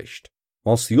had perished,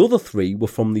 whilst the other 3 were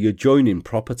from the adjoining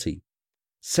property.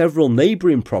 Several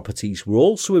neighbouring properties were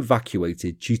also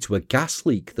evacuated due to a gas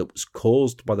leak that was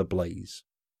caused by the blaze.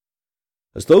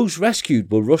 As those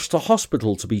rescued were rushed to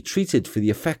hospital to be treated for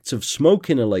the effects of smoke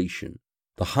inhalation,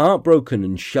 the heartbroken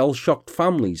and shell-shocked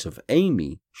families of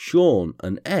Amy, Sean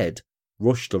and Ed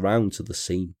rushed around to the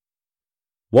scene.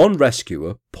 One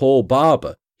rescuer, Paul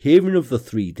Barber, hearing of the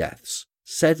 3 deaths,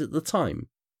 said at the time,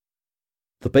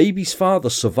 "The baby's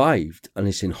father survived and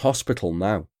is in hospital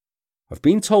now. I've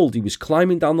been told he was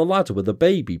climbing down the ladder with the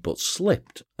baby but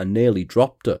slipped and nearly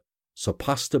dropped her, so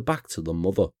passed her back to the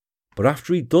mother. But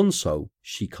after he'd done so,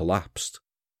 she collapsed.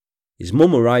 His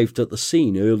mum arrived at the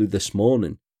scene early this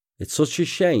morning. It's such a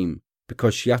shame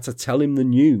because she had to tell him the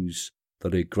news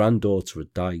that her granddaughter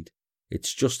had died.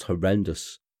 It's just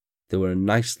horrendous. They were a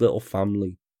nice little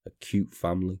family, a cute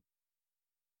family."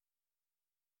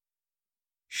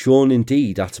 Sean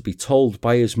indeed had to be told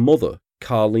by his mother,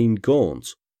 Carleen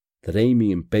Gaunt, that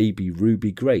Amy and baby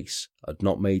Ruby Grace had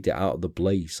not made it out of the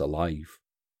blaze alive.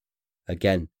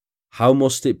 Again, how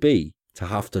must it be to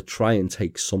have to try and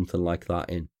take something like that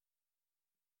in?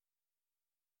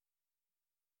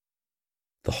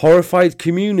 The horrified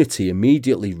community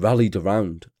immediately rallied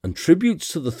around, and tributes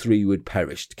to the 3 who had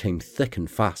perished came thick and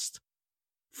fast.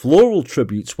 Floral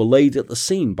tributes were laid at the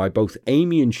scene by both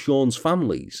Amy and Sean's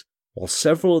families, while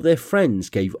several of their friends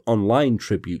gave online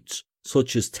tributes,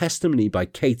 such as testimony by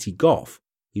Katie Goff,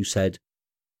 who said,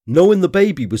 "Knowing the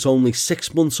baby was only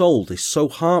 6 months old is so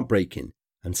heartbreaking,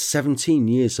 and 17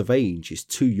 years of age is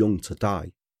too young to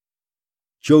die."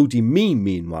 Jodie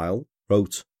meanwhile,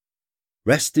 wrote,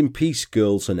 "Rest in peace,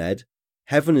 girls and Ed.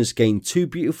 Heaven has gained 2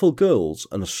 beautiful girls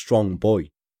and a strong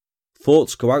boy.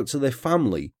 Thoughts go out to their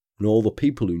family and all the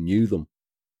people who knew them."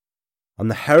 And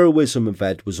the heroism of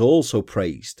Ed was also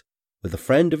praised, with a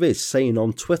friend of his saying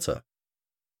on Twitter,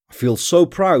 "I feel so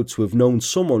proud to have known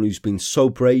someone who's been so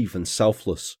brave and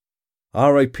selfless.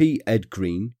 R.I.P. Ed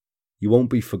Green, you won't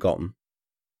be forgotten."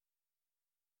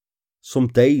 Some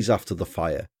days after the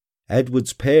fire,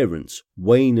 Edward's parents,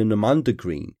 Wayne and Amanda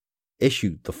Green,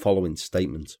 issued the following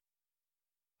statement.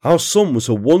 "Our son was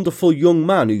a wonderful young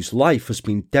man whose life has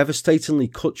been devastatingly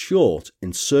cut short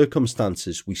in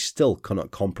circumstances we still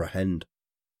cannot comprehend.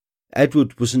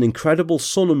 Edward was an incredible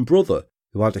son and brother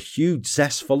who had a huge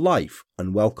zest for life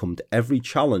and welcomed every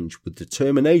challenge with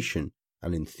determination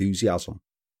and enthusiasm.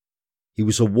 He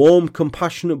was a warm,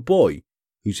 compassionate boy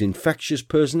whose infectious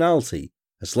personality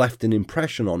has left an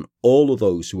impression on all of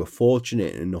those who were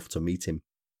fortunate enough to meet him.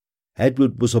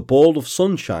 Edward was a ball of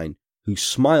sunshine whose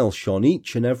smile shone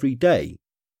each and every day,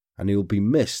 and he will be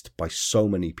missed by so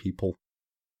many people."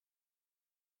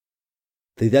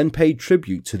 They then paid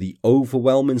tribute to the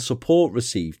overwhelming support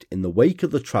received in the wake of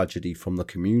the tragedy from the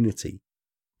community,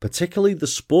 particularly the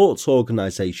sports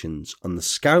organisations and the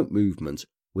Scout movement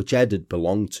which Ed had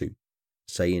belonged to,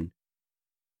 saying,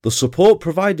 "The support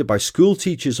provided by school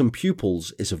teachers and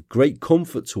pupils is of great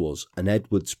comfort to us and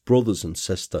Edward's brothers and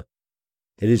sister.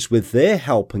 It is with their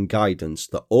help and guidance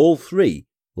that all 3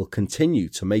 will continue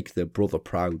to make their brother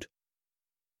proud.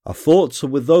 Our thoughts are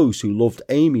with those who loved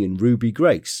Amy and Ruby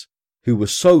Grace, who were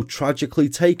so tragically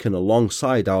taken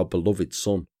alongside our beloved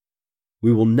son.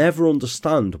 We will never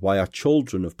understand why our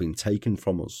children have been taken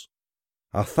from us.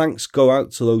 Our thanks go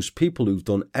out to those people who've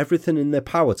done everything in their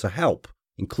power to help,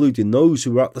 including those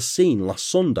who were at the scene last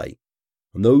Sunday,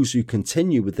 and those who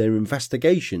continue with their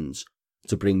investigations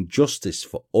to bring justice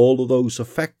for all of those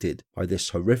affected by this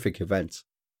horrific event.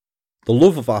 The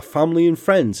love of our family and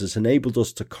friends has enabled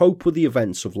us to cope with the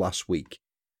events of last week,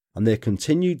 and their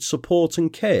continued support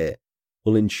and care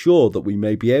will ensure that we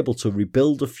may be able to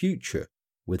rebuild a future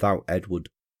without Edward."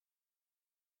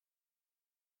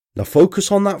 Now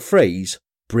focus on that phrase,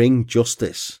 "bring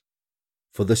justice,"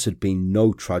 for this had been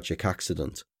no tragic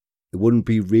accident. It wouldn't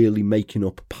be really making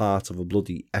up part of a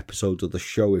bloody episode of the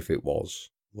show if it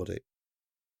was, would it?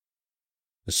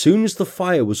 As soon as the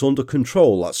fire was under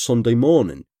control that Sunday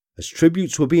morning, as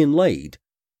tributes were being laid,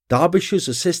 Derbyshire's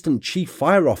Assistant Chief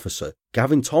Fire Officer,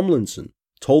 Gavin Tomlinson,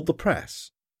 told the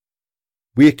press,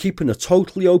 "We are keeping a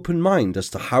totally open mind as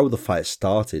to how the fire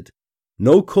started.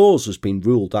 No cause has been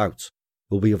ruled out.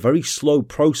 It will be a very slow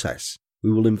process.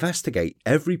 We will investigate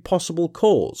every possible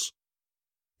cause.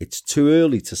 It's too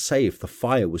early to say if the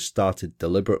fire was started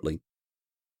deliberately."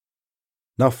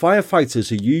 Now,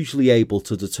 firefighters are usually able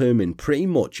to determine pretty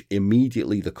much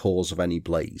immediately the cause of any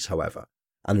blaze, however,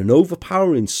 and an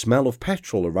overpowering smell of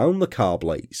petrol around the car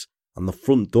blaze and the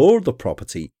front door of the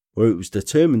property where it was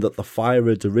determined that the fire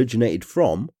had originated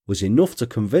from was enough to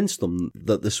convince them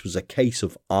that this was a case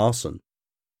of arson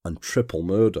and triple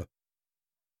murder.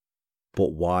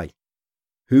 But why?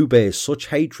 Who bears such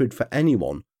hatred for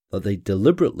anyone that they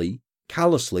deliberately,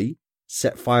 callously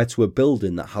set fire to a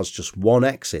building that has just one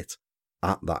exit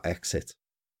at that exit?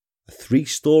 A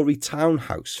 3-storey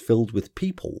townhouse filled with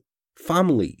people,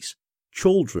 families,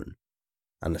 children,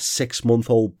 and a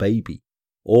 6-month-old baby,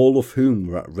 all of whom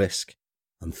were at risk,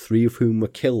 and 3 of whom were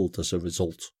killed as a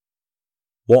result.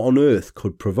 What on earth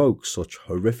could provoke such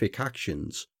horrific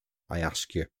actions, I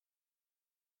ask you?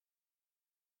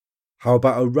 How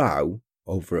about a row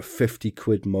over a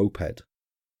 50-quid moped?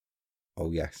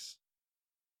 Oh yes.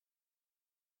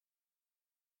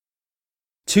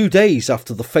 2 days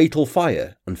after the fatal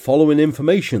fire, and following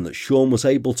information that Sean was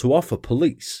able to offer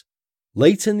police,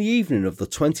 late in the evening of the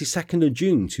 22nd of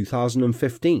June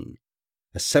 2015,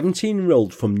 a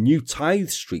 17-year-old from New Tithe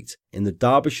Street in the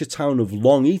Derbyshire town of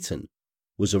Long Eaton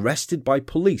was arrested by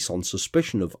police on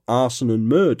suspicion of arson and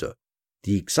murder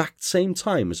the exact same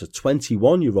time as a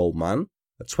 21-year-old man,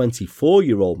 a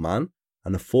 24-year-old man,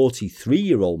 and a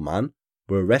 43-year-old man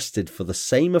were arrested for the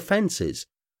same offences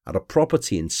at a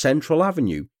property in Central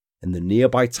Avenue in the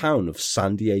nearby town of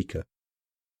Sandy Acre.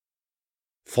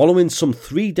 Following some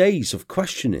 3 days of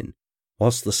questioning,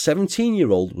 whilst the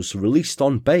 17-year-old was released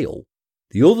on bail,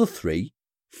 the other 3,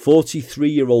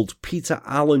 43-year-old Peter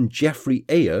Allen Jeffrey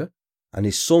Ayer and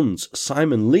his sons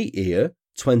Simon Lee Eyre,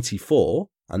 24,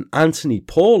 and Anthony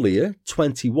Paul Eyre,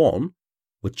 21,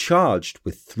 were charged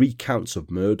with 3 counts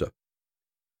of murder.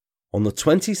 On the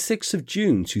 26th of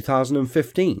June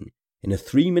 2015, in a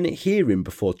 3-minute hearing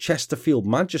before Chesterfield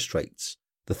magistrates,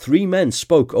 the 3 men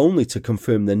spoke only to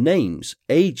confirm their names,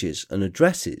 ages and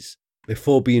addresses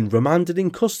before being remanded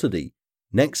in custody,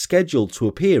 next scheduled to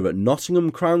appear at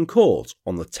Nottingham Crown Court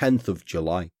on the 10th of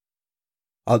July.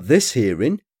 At this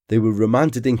hearing, they were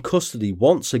remanded in custody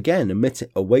once again amid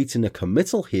awaiting a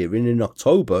committal hearing in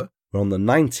October, where on the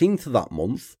 19th of that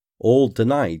month, all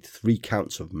denied 3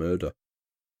 counts of murder.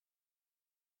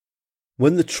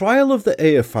 When the trial of the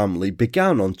Eyre family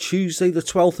began on Tuesday the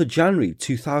 12th of January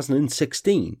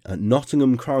 2016 at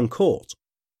Nottingham Crown Court,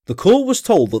 the court was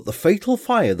told that the fatal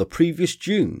fire the previous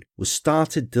June was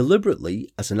started deliberately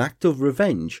as an act of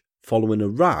revenge following a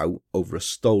row over a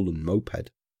stolen moped.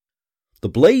 The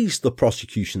blaze, the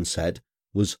prosecution said,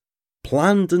 was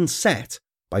planned and set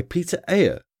by Peter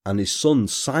Eyre and his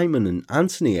sons Simon and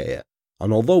Anthony Eyre,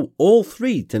 and although all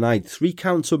 3 denied 3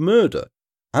 counts of murder,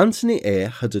 Anthony Eyre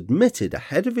had admitted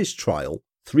ahead of his trial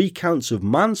 3 counts of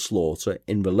manslaughter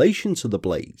in relation to the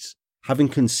blaze, having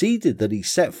conceded that he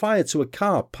set fire to a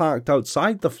car parked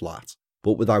outside the flat,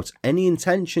 but without any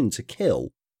intention to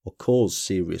kill or cause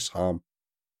serious harm.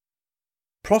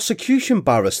 Prosecution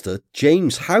barrister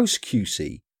James House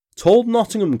QC told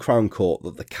Nottingham Crown Court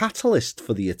that the catalyst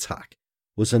for the attack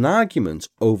was an argument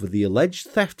over the alleged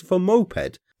theft of a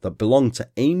moped that belonged to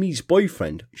Amy's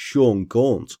boyfriend Sean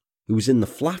Gaunt, who was in the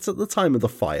flat at the time of the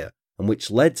fire, and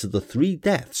which led to the 3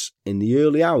 deaths in the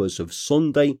early hours of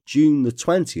Sunday, June the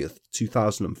 20th,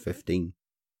 2015.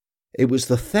 It was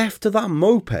the theft of that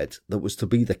moped that was to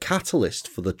be the catalyst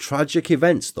for the tragic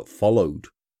events that followed.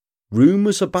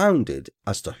 Rumours abounded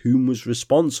as to whom was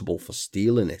responsible for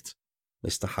stealing it,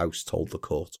 Mr. House told the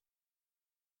court.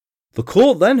 The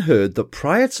court then heard that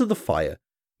prior to the fire,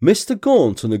 Mr.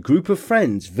 Gaunt and a group of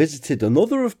friends visited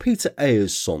another of Peter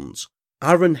Eyre's sons,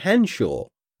 Aaron Henshaw,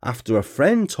 after a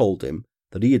friend told him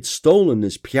that he had stolen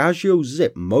his Piaggio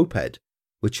Zip moped,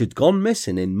 which had gone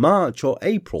missing in March or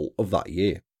April of that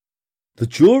year. The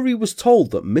jury was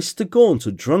told that Mr. Gaunt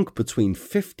had drunk between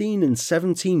 15 and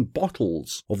 17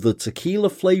 bottles of the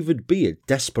tequila-flavoured beer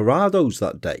Desperados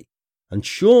that day, and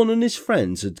Sean and his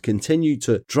friends had continued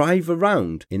to drive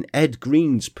around in Ed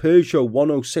Green's Peugeot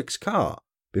 106 car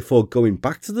before going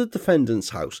back to the defendant's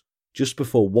house just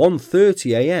before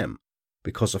 1:30 a.m.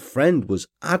 because a friend was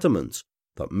adamant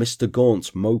that Mr.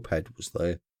 Gaunt's moped was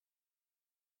there.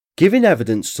 Giving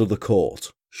evidence to the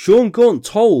court, Sean Gaunt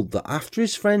told that after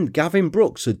his friend Gavin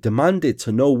Brooks had demanded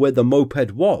to know where the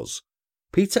moped was,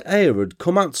 Peter Eyre had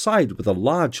come outside with a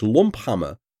large lump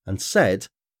hammer and said,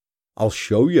 "I'll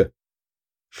show you."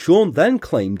 Sean then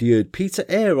claimed he heard Peter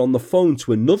Eyre on the phone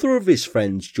to another of his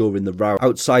friends during the row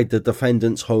outside the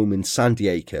defendant's home in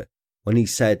Sandyacre, when he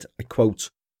said, I quote,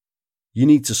 "You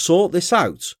need to sort this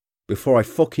out before I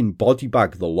fucking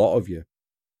bodybag the lot of you."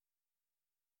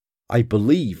 "I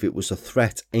believe it was a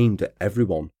threat aimed at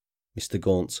everyone," Mr.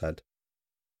 Gaunt said.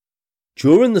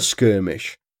 During the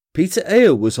skirmish, Peter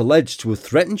Eyre was alleged to have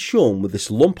threatened Sean with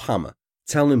this lump hammer,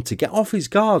 telling him to get off his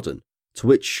garden, to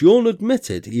which Sean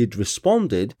admitted he had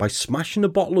responded by smashing a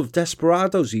bottle of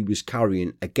Desperados he was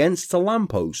carrying against a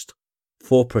lamppost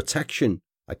for protection,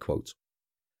 I quote.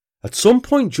 At some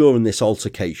point during this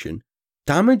altercation,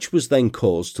 damage was then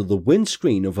caused to the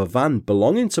windscreen of a van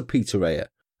belonging to Peter Eyre,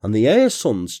 and the Eyre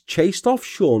sons chased off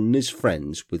Sean and his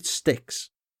friends with sticks.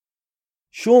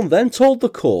 Sean then told the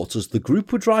court as the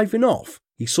group were driving off,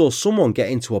 he saw someone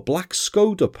get into a black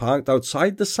Skoda parked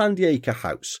outside the Sandyacre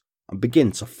house and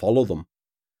begin to follow them.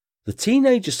 The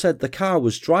teenager said the car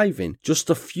was driving just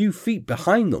a few feet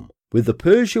behind them, with the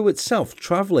Peugeot itself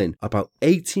travelling about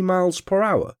 80 miles per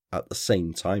hour at the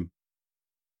same time.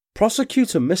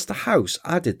 Prosecutor Mr. House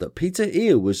added that Peter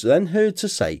Eyre was then heard to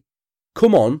say,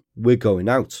 "Come on, we're going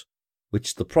out,"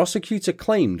 which the prosecutor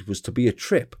claimed was to be a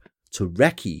trip to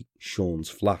recce Sean's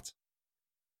flat.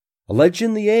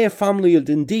 Alleging the Eyre family had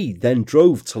indeed then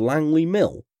drove to Langley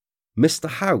Mill, Mr.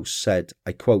 House said,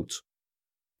 I quote,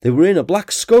 "They were in a black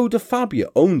Skoda Fabia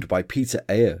owned by Peter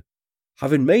Eyre.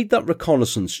 Having made that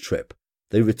reconnaissance trip,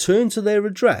 they returned to their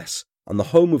address and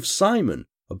the home of Simon,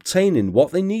 obtaining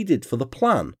what they needed for the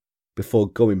plan before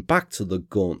going back to the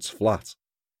Gaunt's flat.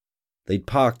 They'd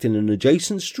parked in an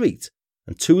adjacent street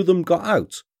and 2 of them got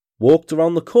out, walked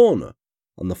around the corner,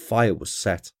 and the fire was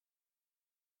set."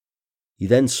 He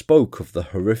then spoke of the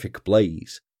horrific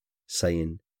blaze,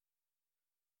 saying,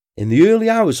 "In the early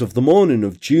hours of the morning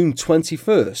of June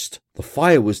 21st, the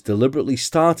fire was deliberately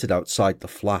started outside the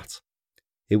flat.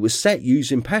 It was set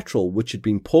using petrol which had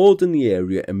been poured in the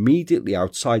area immediately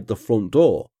outside the front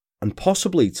door and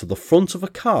possibly to the front of a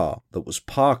car that was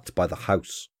parked by the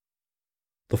house.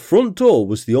 The front door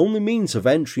was the only means of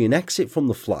entry and exit from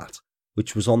the flat,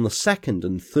 which was on the second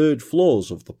and third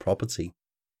floors of the property.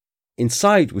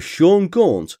 Inside was Sean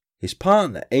Gaunt, his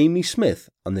partner Amy Smith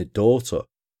and their daughter.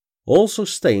 Also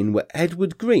staying were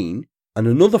Edward Green and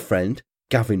another friend,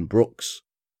 Gavin Brooks.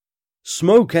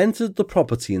 Smoke entered the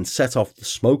property and set off the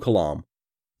smoke alarm.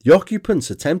 The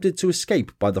occupants attempted to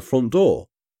escape by the front door,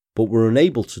 but were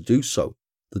unable to do so.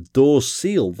 The door's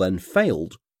seal then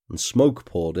failed and smoke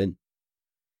poured in.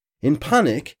 In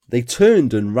panic, they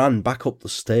turned and ran back up the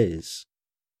stairs.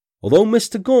 Although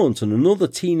Mr. Gaunt and another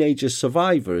teenager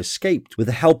survivor escaped with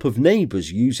the help of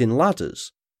neighbours using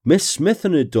ladders, Miss Smith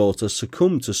and her daughter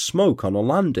succumbed to smoke on a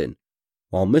landing,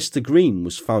 while Mr. Green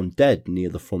was found dead near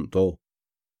the front door.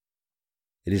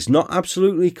 It is not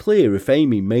absolutely clear if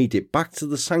Amy made it back to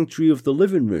the sanctuary of the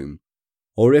living room,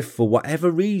 or if for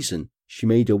whatever reason she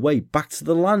made her way back to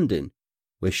the landing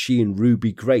where she and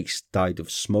Ruby Grace died of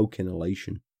smoke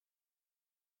inhalation.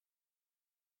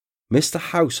 Mr.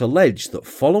 House alleged that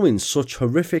following such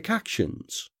horrific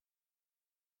actions,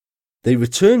 they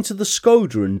returned to the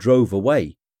Skoda and drove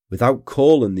away without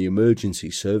calling the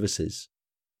emergency services.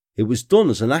 It was done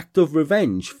as an act of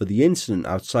revenge for the incident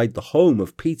outside the home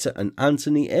of Peter and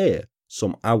Anthony Eyre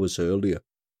some hours earlier.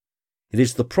 It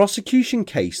is the prosecution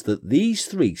case that these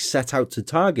three set out to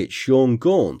target Sean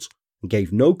Gaunt and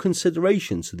gave no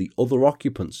consideration to the other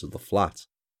occupants of the flat.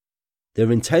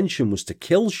 Their intention was to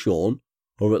kill Sean,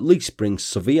 or at least bring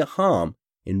severe harm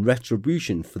in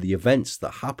retribution for the events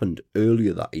that happened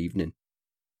earlier that evening.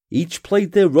 Each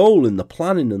played their role in the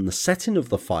planning and the setting of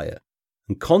the fire,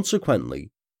 and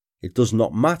consequently, it does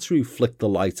not matter who flicked the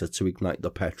lighter to ignite the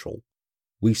petrol.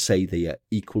 We say they are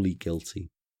equally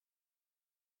guilty.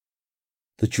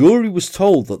 The jury was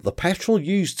told that the petrol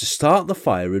used to start the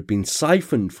fire had been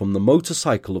siphoned from the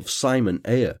motorcycle of Simon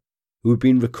Eyre, who had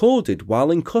been recorded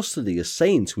while in custody as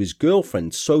saying to his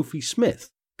girlfriend Sophie Smith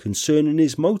concerning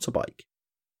his motorbike,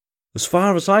 "As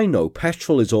far as I know,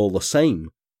 petrol is all the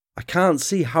same. I can't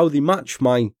see how they match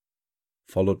my..."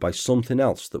 followed by something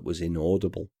else that was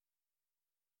inaudible.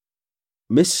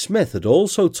 Miss Smith had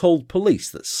also told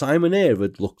police that Simon Eyre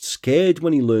had looked scared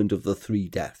when he learned of the 3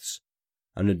 deaths,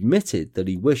 and admitted that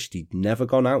he wished he'd never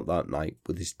gone out that night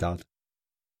with his dad.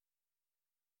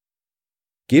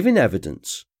 Giving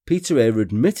evidence, Peter Eyre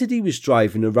admitted he was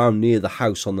driving around near the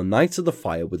house on the night of the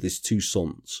fire with his 2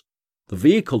 sons. The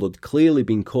vehicle had clearly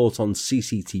been caught on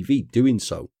CCTV doing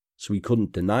so he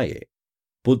couldn't deny it,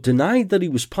 but denied that he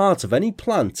was part of any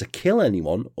plan to kill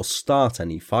anyone or start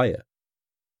any fire.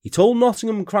 He told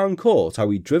Nottingham Crown Court how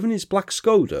he'd driven his black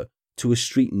Skoda to a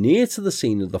street near to the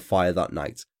scene of the fire that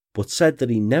night, but said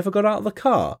that he never got out of the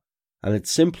car and had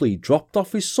simply dropped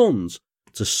off his sons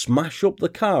to smash up the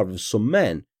car of some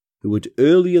men who had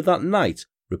earlier that night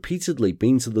repeatedly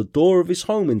been to the door of his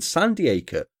home in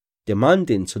Sandyacre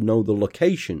demanding to know the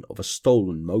location of a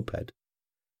stolen moped.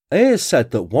 Ayres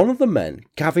said that one of the men,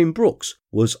 Gavin Brooks,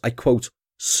 was, I quote,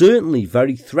 "certainly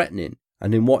very threatening,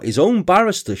 and in what his own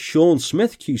barrister Sean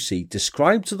Smith QC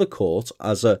described to the court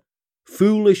as a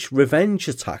foolish revenge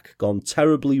attack gone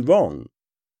terribly wrong,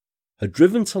 had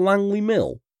driven to Langley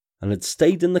Mill and had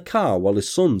stayed in the car while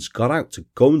his sons got out to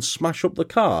go and smash up the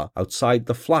car outside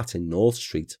the flat in North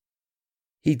Street."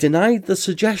 He denied the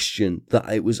suggestion that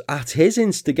it was at his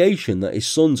instigation that his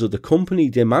sons had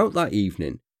accompanied him out that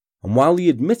evening, and while he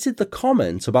admitted the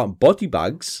comment about body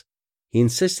bags, he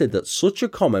insisted that such a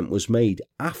comment was made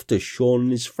after Sean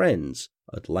and his friends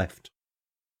had left.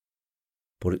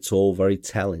 But it's all very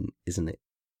telling, isn't it?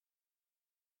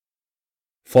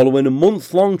 Following a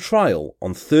month-long trial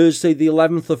on Thursday the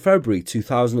 11th of February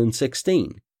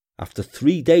 2016, after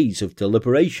 3 days of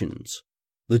deliberations,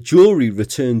 the jury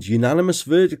returned unanimous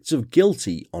verdicts of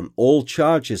guilty on all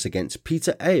charges against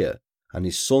Peter Eyre and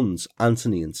his sons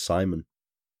Anthony and Simon.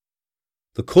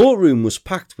 The courtroom was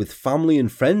packed with family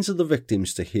and friends of the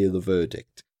victims to hear the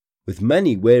verdict, with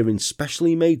many wearing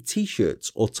specially made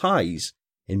t-shirts or ties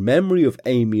in memory of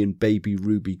Amy and baby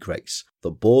Ruby Grace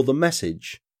that bore the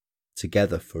message,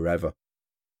 "Together forever."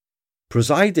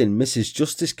 Presiding Mrs.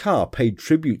 Justice Carr paid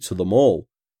tribute to them all,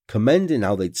 commending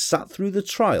how they'd sat through the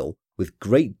trial with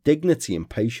great dignity and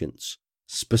patience,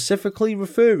 specifically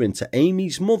referring to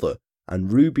Amy's mother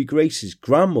and Ruby Grace's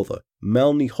grandmother,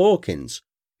 Melanie Hawkins,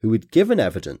 who had given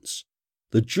evidence.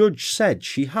 The judge said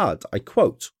she had, I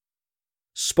quote,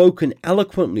 "spoken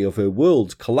eloquently of her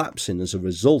world collapsing as a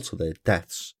result of their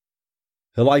deaths.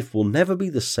 Her life will never be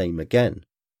the same again.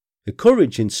 Her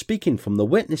courage in speaking from the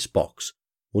witness box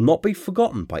will not be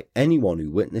forgotten by anyone who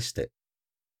witnessed it.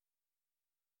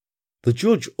 The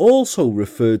judge also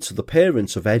referred to the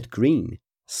parents of Ed Green,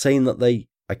 saying that they,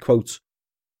 I quote,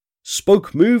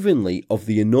 spoke movingly of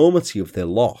the enormity of their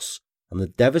loss and the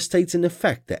devastating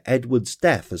effect that Edward's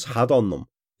death has had on them,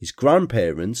 his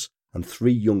grandparents, and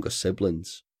 3 younger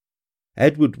siblings.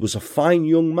 Edward was a fine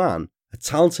young man, a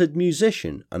talented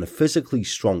musician, and a physically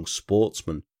strong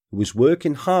sportsman who was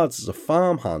working hard as a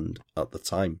farmhand at the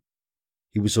time.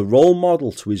 He was a role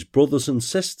model to his brothers and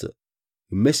sister,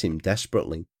 who miss him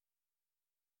desperately.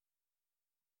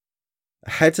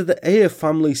 Ahead of the Eyre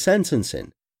family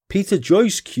sentencing, Peter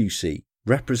Joyce QC,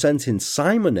 representing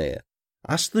Simon Eyre,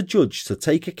 asked the judge to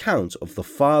take account of the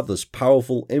father's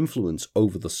powerful influence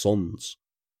over the sons.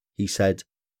 He said,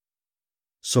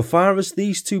 "So far as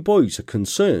these 2 boys are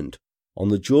concerned, on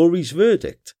the jury's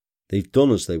verdict, they've done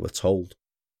as they were told."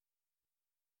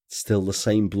 Still the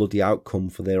same bloody outcome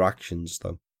for their actions,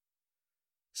 though.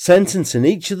 Sentencing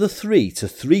each of the 3 to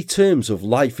 3 terms of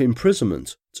life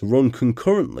imprisonment to run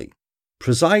concurrently,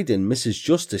 presiding Mrs.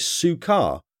 Justice Sue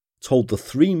Carr told the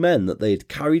 3 men that they had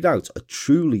carried out a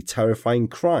truly terrifying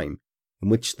crime in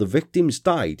which the victims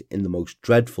died in the most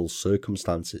dreadful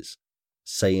circumstances,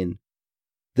 saying,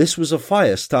 "This was a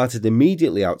fire started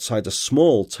immediately outside a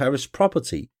small terraced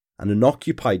property and an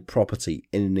occupied property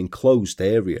in an enclosed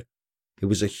area. It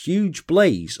was a huge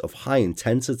blaze of high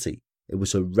intensity. It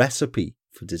was a recipe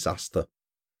for disaster.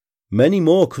 Many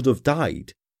more could have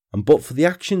died, and but for the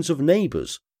actions of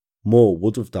neighbours, more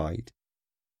would have died.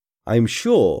 I am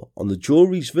sure, on the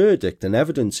jury's verdict and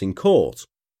evidence in court,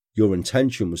 your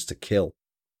intention was to kill.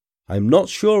 I am not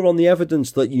sure on the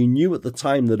evidence that you knew at the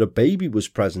time that a baby was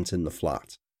present in the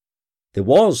flat. There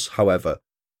was, however,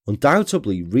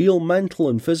 undoubtedly real mental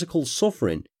and physical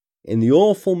suffering in the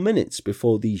awful minutes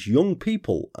before these young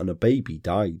people and a baby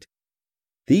died.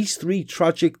 These 3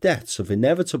 tragic deaths have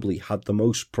inevitably had the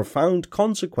most profound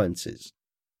consequences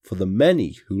for the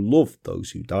many who loved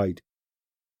those who died."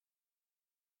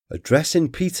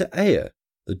 Addressing Peter Eyre,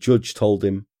 the judge told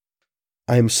him,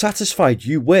 "I am satisfied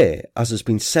you were, as has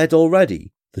been said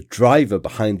already, the driver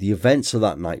behind the events of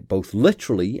that night, both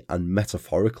literally and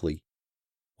metaphorically.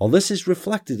 While this is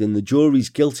reflected in the jury's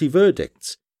guilty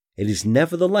verdicts, it is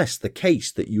nevertheless the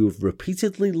case that you have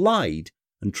repeatedly lied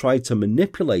and tried to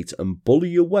manipulate and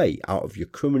bully your way out of your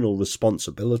criminal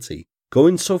responsibility,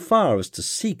 going so far as to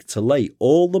seek to lay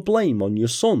all the blame on your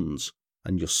sons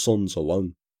and your sons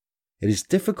alone. It is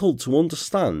difficult to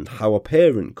understand how a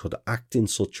parent could act in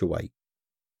such a way.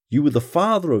 You were the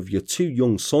father of your 2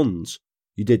 young sons.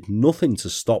 You did nothing to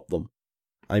stop them.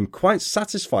 I am quite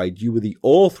satisfied you were the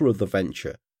author of the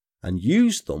venture and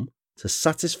used them to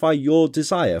satisfy your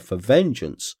desire for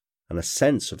vengeance and a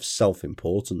sense of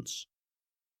self-importance."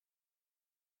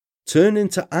 Turning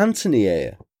to Anthony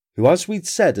Eyre, who, as we'd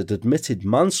said, had admitted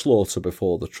manslaughter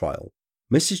before the trial,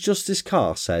 Mrs. Justice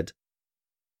Carr said,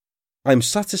 "I am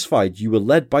satisfied you were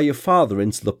led by your father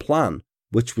into the plan,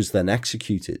 which was then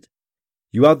executed.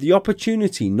 You had the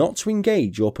opportunity not to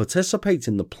engage or participate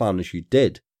in the plan as you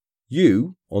did.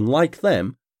 You, unlike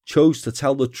them, chose to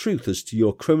tell the truth as to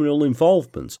your criminal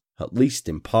involvement, at least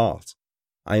in part.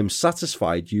 I am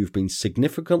satisfied you have been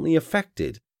significantly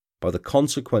affected by the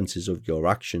consequences of your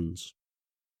actions."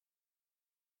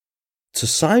 To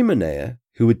Simon Eyre,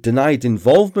 who had denied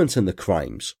involvement in the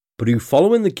crimes, but who,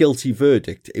 following the guilty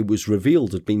verdict, it was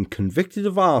revealed had been convicted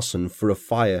of arson for a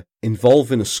fire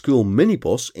involving a school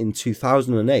minibus in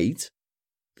 2008,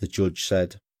 the judge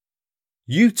said,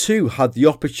 "You too had the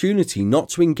opportunity not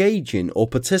to engage in or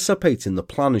participate in the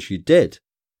plan as you did.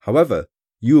 However,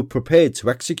 you were prepared to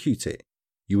execute it.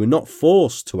 You were not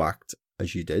forced to act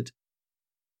as you did."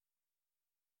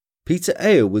 Peter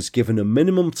Eyre was given a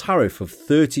minimum tariff of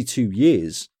 32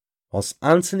 years, whilst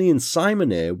Anthony and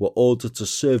Simon Eyre were ordered to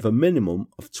serve a minimum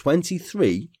of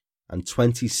 23 and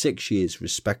 26 years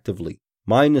respectively,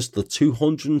 minus the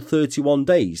 231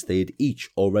 days they had each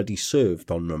already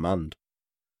served on remand.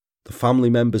 The family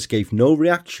members gave no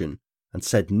reaction and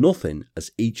said nothing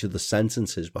as each of the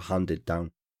sentences were handed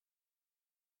down.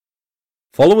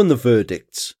 Following the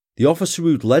verdicts, the officer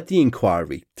who'd led the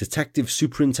inquiry, Detective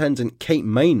Superintendent Kate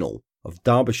Maynell of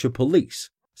Derbyshire Police,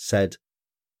 said,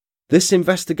 "This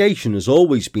investigation has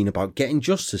always been about getting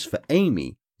justice for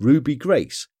Amy, Ruby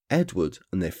Grace, Edward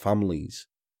and their families.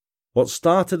 What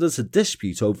started as a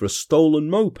dispute over a stolen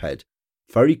moped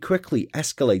very quickly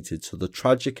escalated to the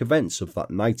tragic events of that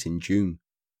night in June.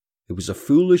 It was a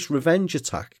foolish revenge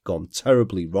attack gone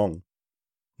terribly wrong.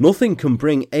 Nothing can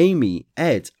bring Amy,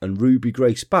 Ed and Ruby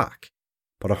Grace back,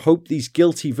 but I hope these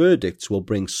guilty verdicts will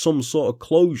bring some sort of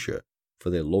closure for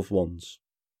their loved ones."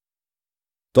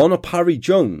 Donna Parry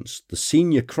Jones, the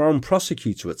senior Crown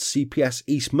prosecutor at CPS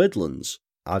East Midlands,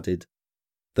 added,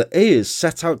 "The Ayers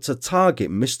set out to target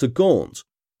Mr. Gaunt,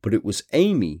 but it was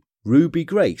Amy, Ruby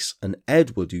Grace and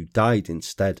Edward who died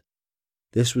instead.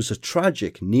 This was a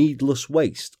tragic, needless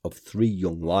waste of 3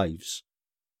 young lives.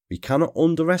 We cannot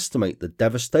underestimate the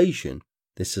devastation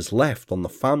this has left on the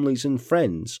families and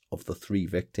friends of the 3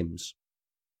 victims."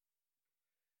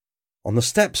 On the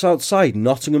steps outside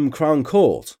Nottingham Crown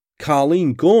Court,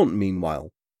 Carleen Gaunt,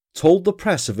 meanwhile, told the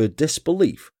press of her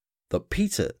disbelief that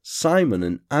Peter, Simon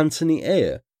and Anthony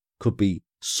Ayer could be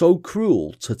so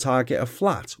cruel to target a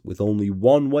flat with only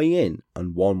one way in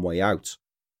and one way out,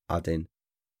 adding,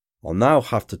 "I'll now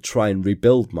have to try and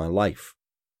rebuild my life.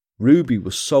 Ruby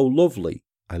was so lovely,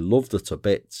 I loved her to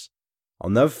bits. I'll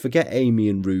never forget Amy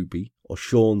and Ruby or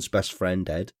Sean's best friend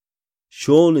Ed.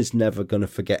 Sean is never going to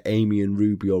forget Amy and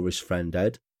Ruby or his friend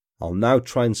Ed. I'll now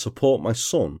try and support my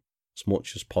son as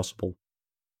much as possible."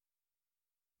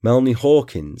 Melanie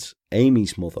Hawkins,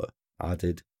 Amy's mother,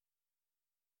 added,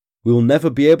 "We will never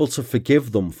be able to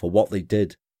forgive them for what they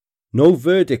did. No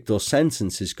verdict or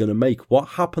sentence is going to make what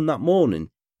happened that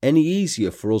morning any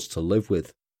easier for us to live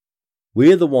with.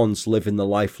 We're the ones living the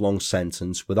lifelong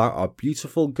sentence without our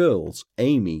beautiful girls,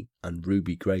 Amy and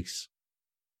Ruby Grace.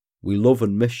 We love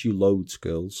and miss you loads,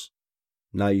 girls.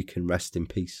 Now you can rest in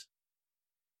peace."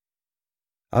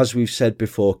 As we've said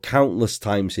before countless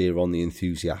times here on The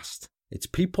Enthusiast, it's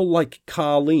people like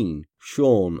Carleen,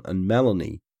 Sean and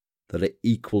Melanie that are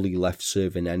equally left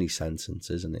serving any sentence,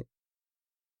 isn't it?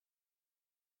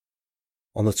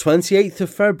 On the 28th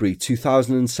of February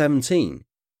 2017,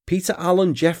 Peter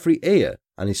Allen Jeffrey Ayer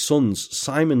and his sons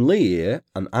Simon Lee Ayer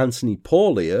and Anthony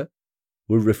Paul Ayer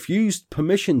were refused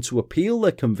permission to appeal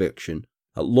their conviction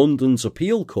at London's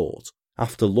Appeal Court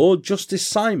after Lord Justice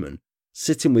Simon,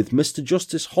 sitting with Mr.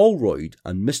 Justice Holroyd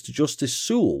and Mr. Justice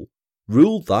Sewell,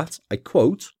 ruled that, I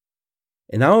quote,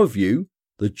 "In our view,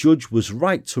 the judge was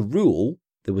right to rule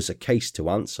there was a case to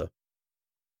answer."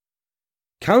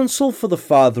 Counsel for the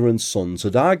father and sons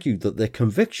had argued that their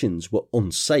convictions were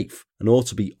unsafe and ought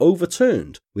to be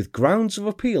overturned, with grounds of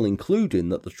appeal including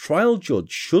that the trial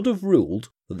judge should have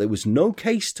ruled that there was no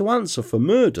case to answer for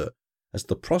murder as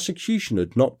the prosecution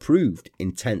had not proved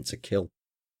intent to kill.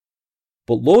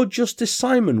 But Lord Justice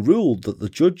Simon ruled that the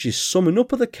judge's summing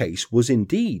up of the case was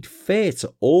indeed fair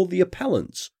to all the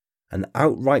appellants and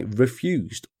outright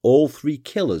refused all 3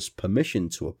 killers permission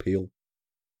to appeal.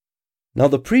 Now,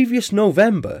 the previous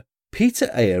November, Peter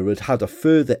Ayer had had a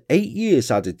further 8 years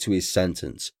added to his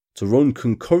sentence to run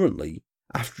concurrently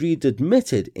after he had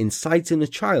admitted inciting a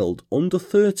child under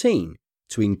 13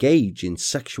 to engage in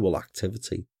sexual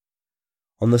activity.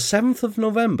 On the 7th of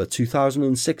November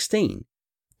 2016,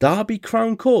 Derby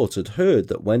Crown Court had heard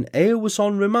that when Ayer was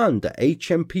on remand at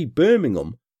HMP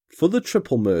Birmingham for the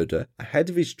triple murder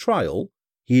ahead of his trial,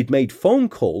 he had made phone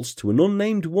calls to an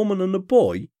unnamed woman and a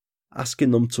boy asking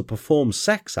them to perform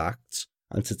sex acts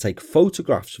and to take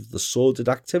photographs of the sordid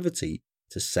activity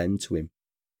to send to him.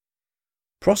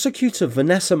 Prosecutor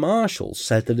Vanessa Marshall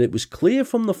said that it was clear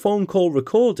from the phone call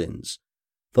recordings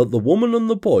that the woman and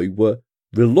the boy were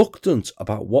reluctant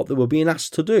about what they were being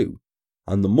asked to do,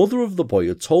 and the mother of the boy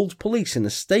had told police in a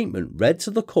statement read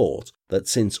to the court that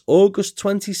since August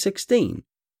 2016,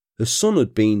 her son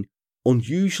had been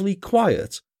unusually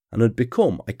quiet and had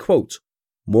become, I quote,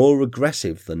 "more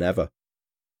aggressive than ever."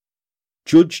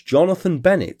 Judge Jonathan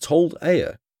Bennett told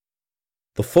Ayer,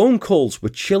 "The phone calls were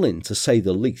chilling to say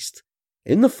the least.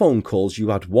 In the phone calls you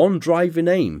had one driving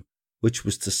aim, which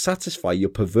was to satisfy your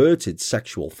perverted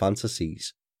sexual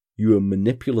fantasies. You were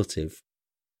manipulative.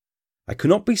 I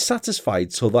cannot be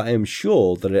satisfied so that I am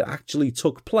sure that it actually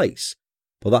took place,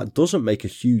 but that doesn't make a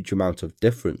huge amount of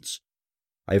difference.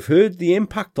 I've heard the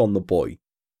impact on the boy.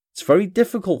 It's very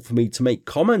difficult for me to make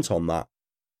comment on that,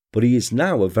 but he is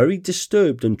now a very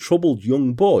disturbed and troubled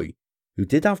young boy who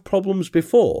did have problems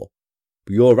before,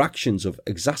 but your actions have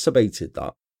exacerbated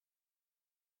that."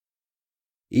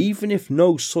 Even if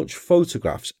no such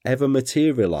photographs ever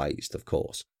materialised, of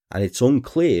course, and it's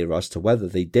unclear as to whether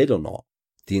they did or not,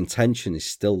 the intention is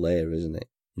still there, isn't it?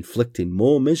 Inflicting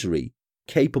more misery,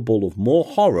 capable of more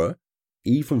horror,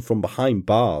 even from behind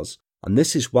bars, and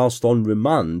this is whilst on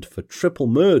remand for triple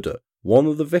murder, one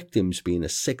of the victims being a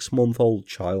 6-month-old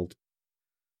child.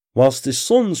 Whilst his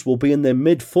sons will be in their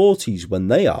mid-40s when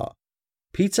they are,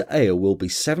 Peter Ayer will be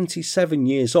 77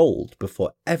 years old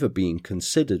before ever being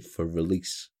considered for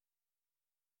release.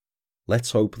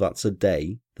 Let's hope that's a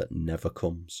day that never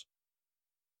comes.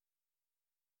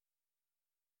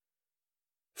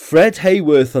 Fred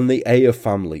Hayworth and the Ayer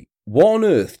family. What on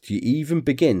earth do you even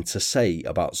begin to say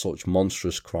about such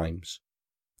monstrous crimes?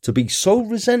 To be so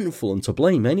resentful and to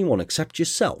blame anyone except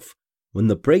yourself when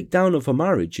the breakdown of a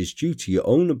marriage is due to your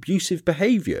own abusive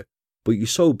behaviour, but you're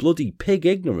so bloody pig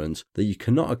ignorant that you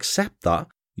cannot accept that,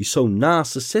 you're so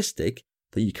narcissistic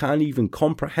that you can't even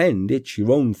comprehend it's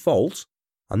your own fault,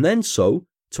 and then so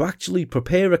to actually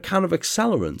prepare a can of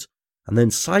accelerant and then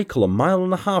cycle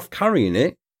 1.5 miles carrying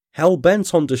it,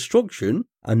 hell-bent on destruction,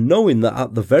 and knowing that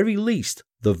at the very least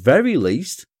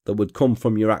that would come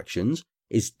from your actions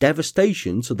is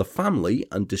devastation to the family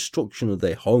and destruction of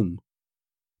their home.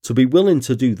 To be willing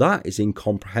to do that is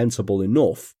incomprehensible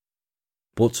enough,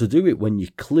 but to do it when you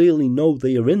clearly know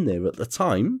they are in there at the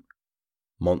time?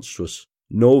 Monstrous.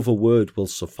 No other word will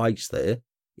suffice there.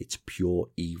 It's pure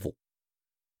evil.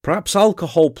 Perhaps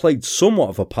alcohol played somewhat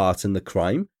of a part in the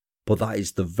crime, but that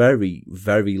is the very,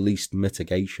 very least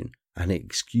mitigation, and it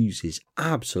excuses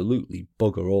absolutely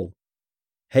bugger all.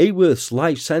 Hayworth's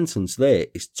life sentence there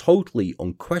is totally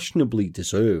unquestionably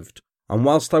deserved, and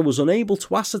whilst I was unable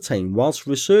to ascertain whilst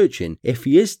researching if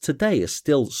he is today a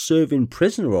still serving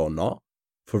prisoner or not,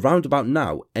 for round about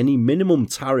now any minimum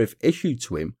tariff issued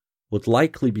to him would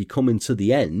likely be coming to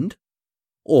the end,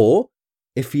 or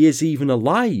if he is even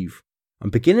alive,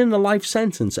 and beginning a life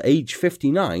sentence at age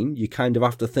 59, you kind of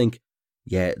have to think,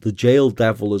 yeah, the jail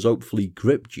devil has hopefully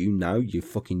gripped you now, you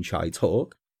fucking shy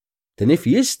talk. Then if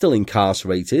he is still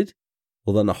incarcerated,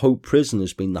 well then I hope prison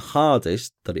has been the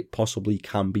hardest that it possibly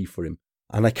can be for him.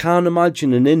 And I can't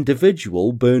imagine an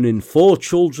individual burning 4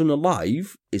 children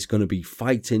alive is going to be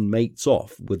fighting mates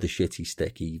off with a shitty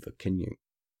stick either, can you?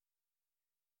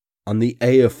 And the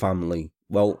Ayer family,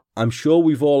 well, I'm sure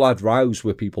we've all had rows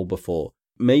with people before,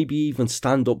 maybe even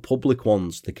stand-up public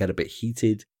ones that get a bit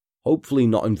heated, hopefully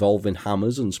not involving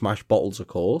hammers and smashed bottles of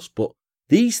course, but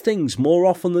these things more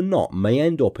often than not may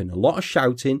end up in a lot of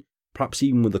shouting, perhaps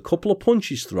even with a couple of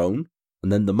punches thrown,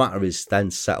 and then the matter is then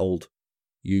settled,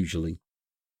 usually.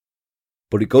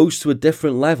 But it goes to a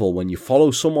different level when you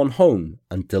follow someone home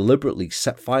and deliberately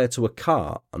set fire to a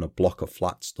car and a block of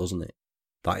flats, doesn't it?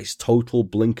 That is total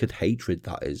blinkered hatred,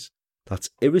 that is. That's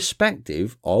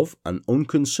irrespective of and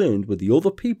unconcerned with the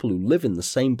other people who live in the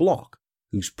same block,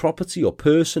 whose property or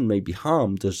person may be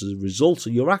harmed as a result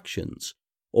of your actions,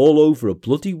 all over a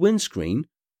bloody windscreen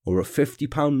or a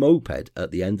 £50 moped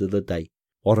at the end of the day.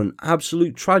 What an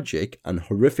absolute tragic and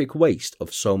horrific waste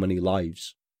of so many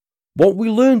lives. What we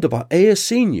learned about Ayer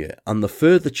Sr. and the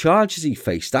further charges he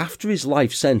faced after his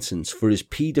life sentence for his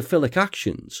paedophilic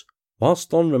actions,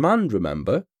 whilst on remand,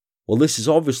 remember, well, this is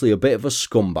obviously a bit of a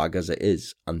scumbag as it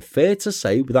is, and fair to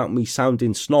say, without me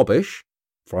sounding snobbish,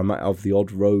 for I might have the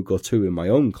odd rogue or two in my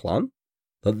own clan,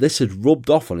 that this had rubbed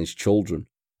off on his children,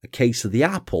 a case of the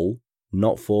apple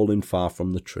not falling far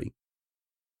from the tree.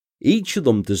 Each of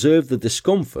them deserved the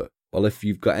discomfort, well, if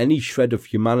you've got any shred of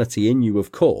humanity in you,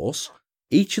 of course,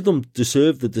 each of them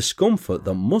deserved the discomfort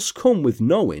that must come with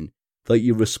knowing that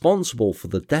you're responsible for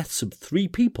the deaths of 3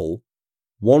 people,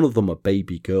 one of them a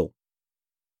baby girl.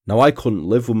 Now, I couldn't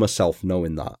live with myself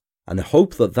knowing that, and I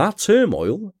hope that that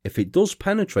turmoil, if it does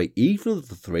penetrate either of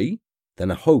the 3,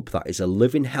 then I hope that is a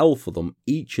living hell for them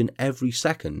each and every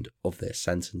second of their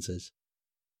sentences.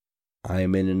 I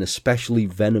am in an especially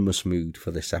venomous mood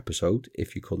for this episode,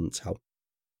 if you couldn't tell.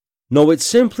 No, it's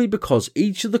simply because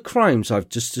each of the crimes I've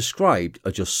just described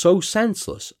are just so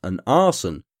senseless, and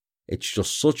arson, it's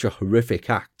just such a horrific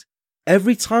act.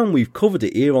 Every time we've covered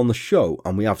it here on the show,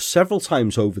 and we have several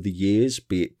times over the years,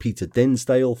 be it Peter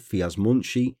Dinsdale, Fiaz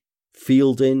Munshi,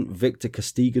 Fielding, Victor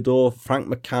Castigador, Frank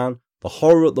McCann, the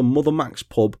horror at the Mother Mac's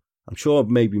pub, I'm sure I've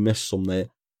maybe missed some there.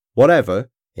 Whatever,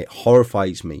 it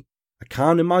horrifies me. I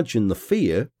can't imagine the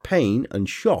fear, pain and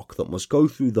shock that must go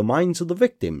through the minds of the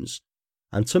victims,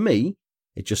 and to me,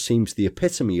 it just seems the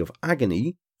epitome of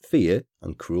agony, fear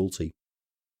and cruelty.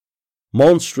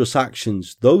 Monstrous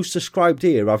actions, those described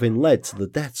here having led to the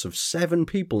deaths of 7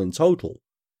 people in total,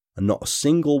 and not a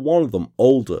single one of them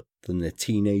older than their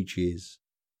teenage years.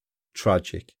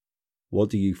 Tragic. What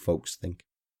do you folks think?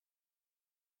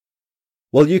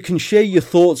 Well, you can share your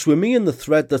thoughts with me in the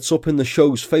thread that's up in the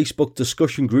show's Facebook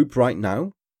discussion group right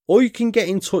now, or you can get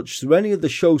in touch through any of the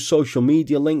show's social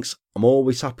media links. I'm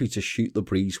always happy to shoot the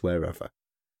breeze wherever.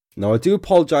 Now, I do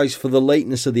apologise for the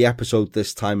lateness of the episode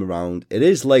this time around. It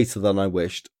is later than I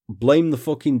wished. Blame the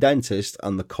fucking dentist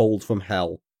and the cold from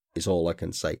hell is all I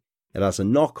can say. It has a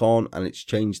knock-on and it's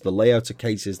changed the layout of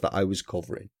cases that I was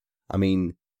covering. I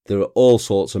mean, there are all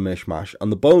sorts of mishmash,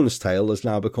 and the bonus tale has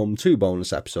now become 2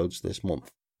 bonus episodes this month.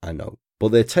 I know. But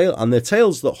they're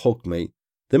tales that hooked me.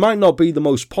 They might not be the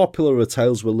most popular of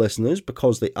tales with listeners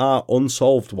because they are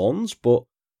unsolved ones, but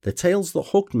they're tales that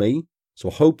hooked me, so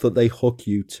I hope that they hook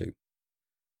you too.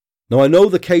 Now, I know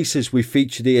the cases we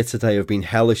featured here today have been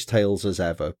hellish tales as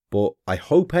ever, but I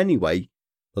hope anyway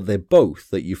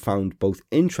that you found both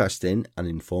interesting and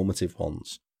informative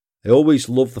ones. I always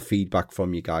love the feedback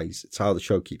from you guys. It's how the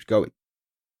show keeps going.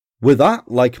 With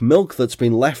that, like milk that's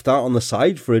been left out on the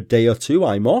side for a day or two,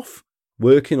 I'm off,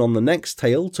 working on the next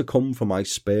tale to come from my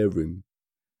spare room.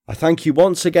 I thank you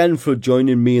once again for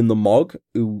joining me in the Mog,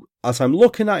 who, as I'm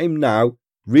looking at him now,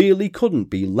 really couldn't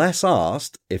be less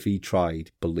arsed if he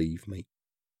tried, believe me.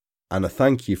 And a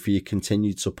thank you for your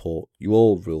continued support. You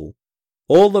all rule.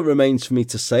 All that remains for me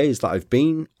to say is that I've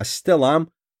been, I still am,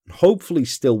 and hopefully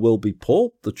still will be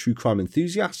Paul, the true crime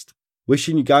enthusiast,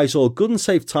 wishing you guys all good and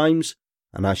safe times,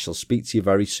 and I shall speak to you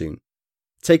very soon.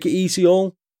 Take it easy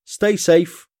all, stay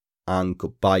safe, and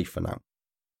goodbye for now.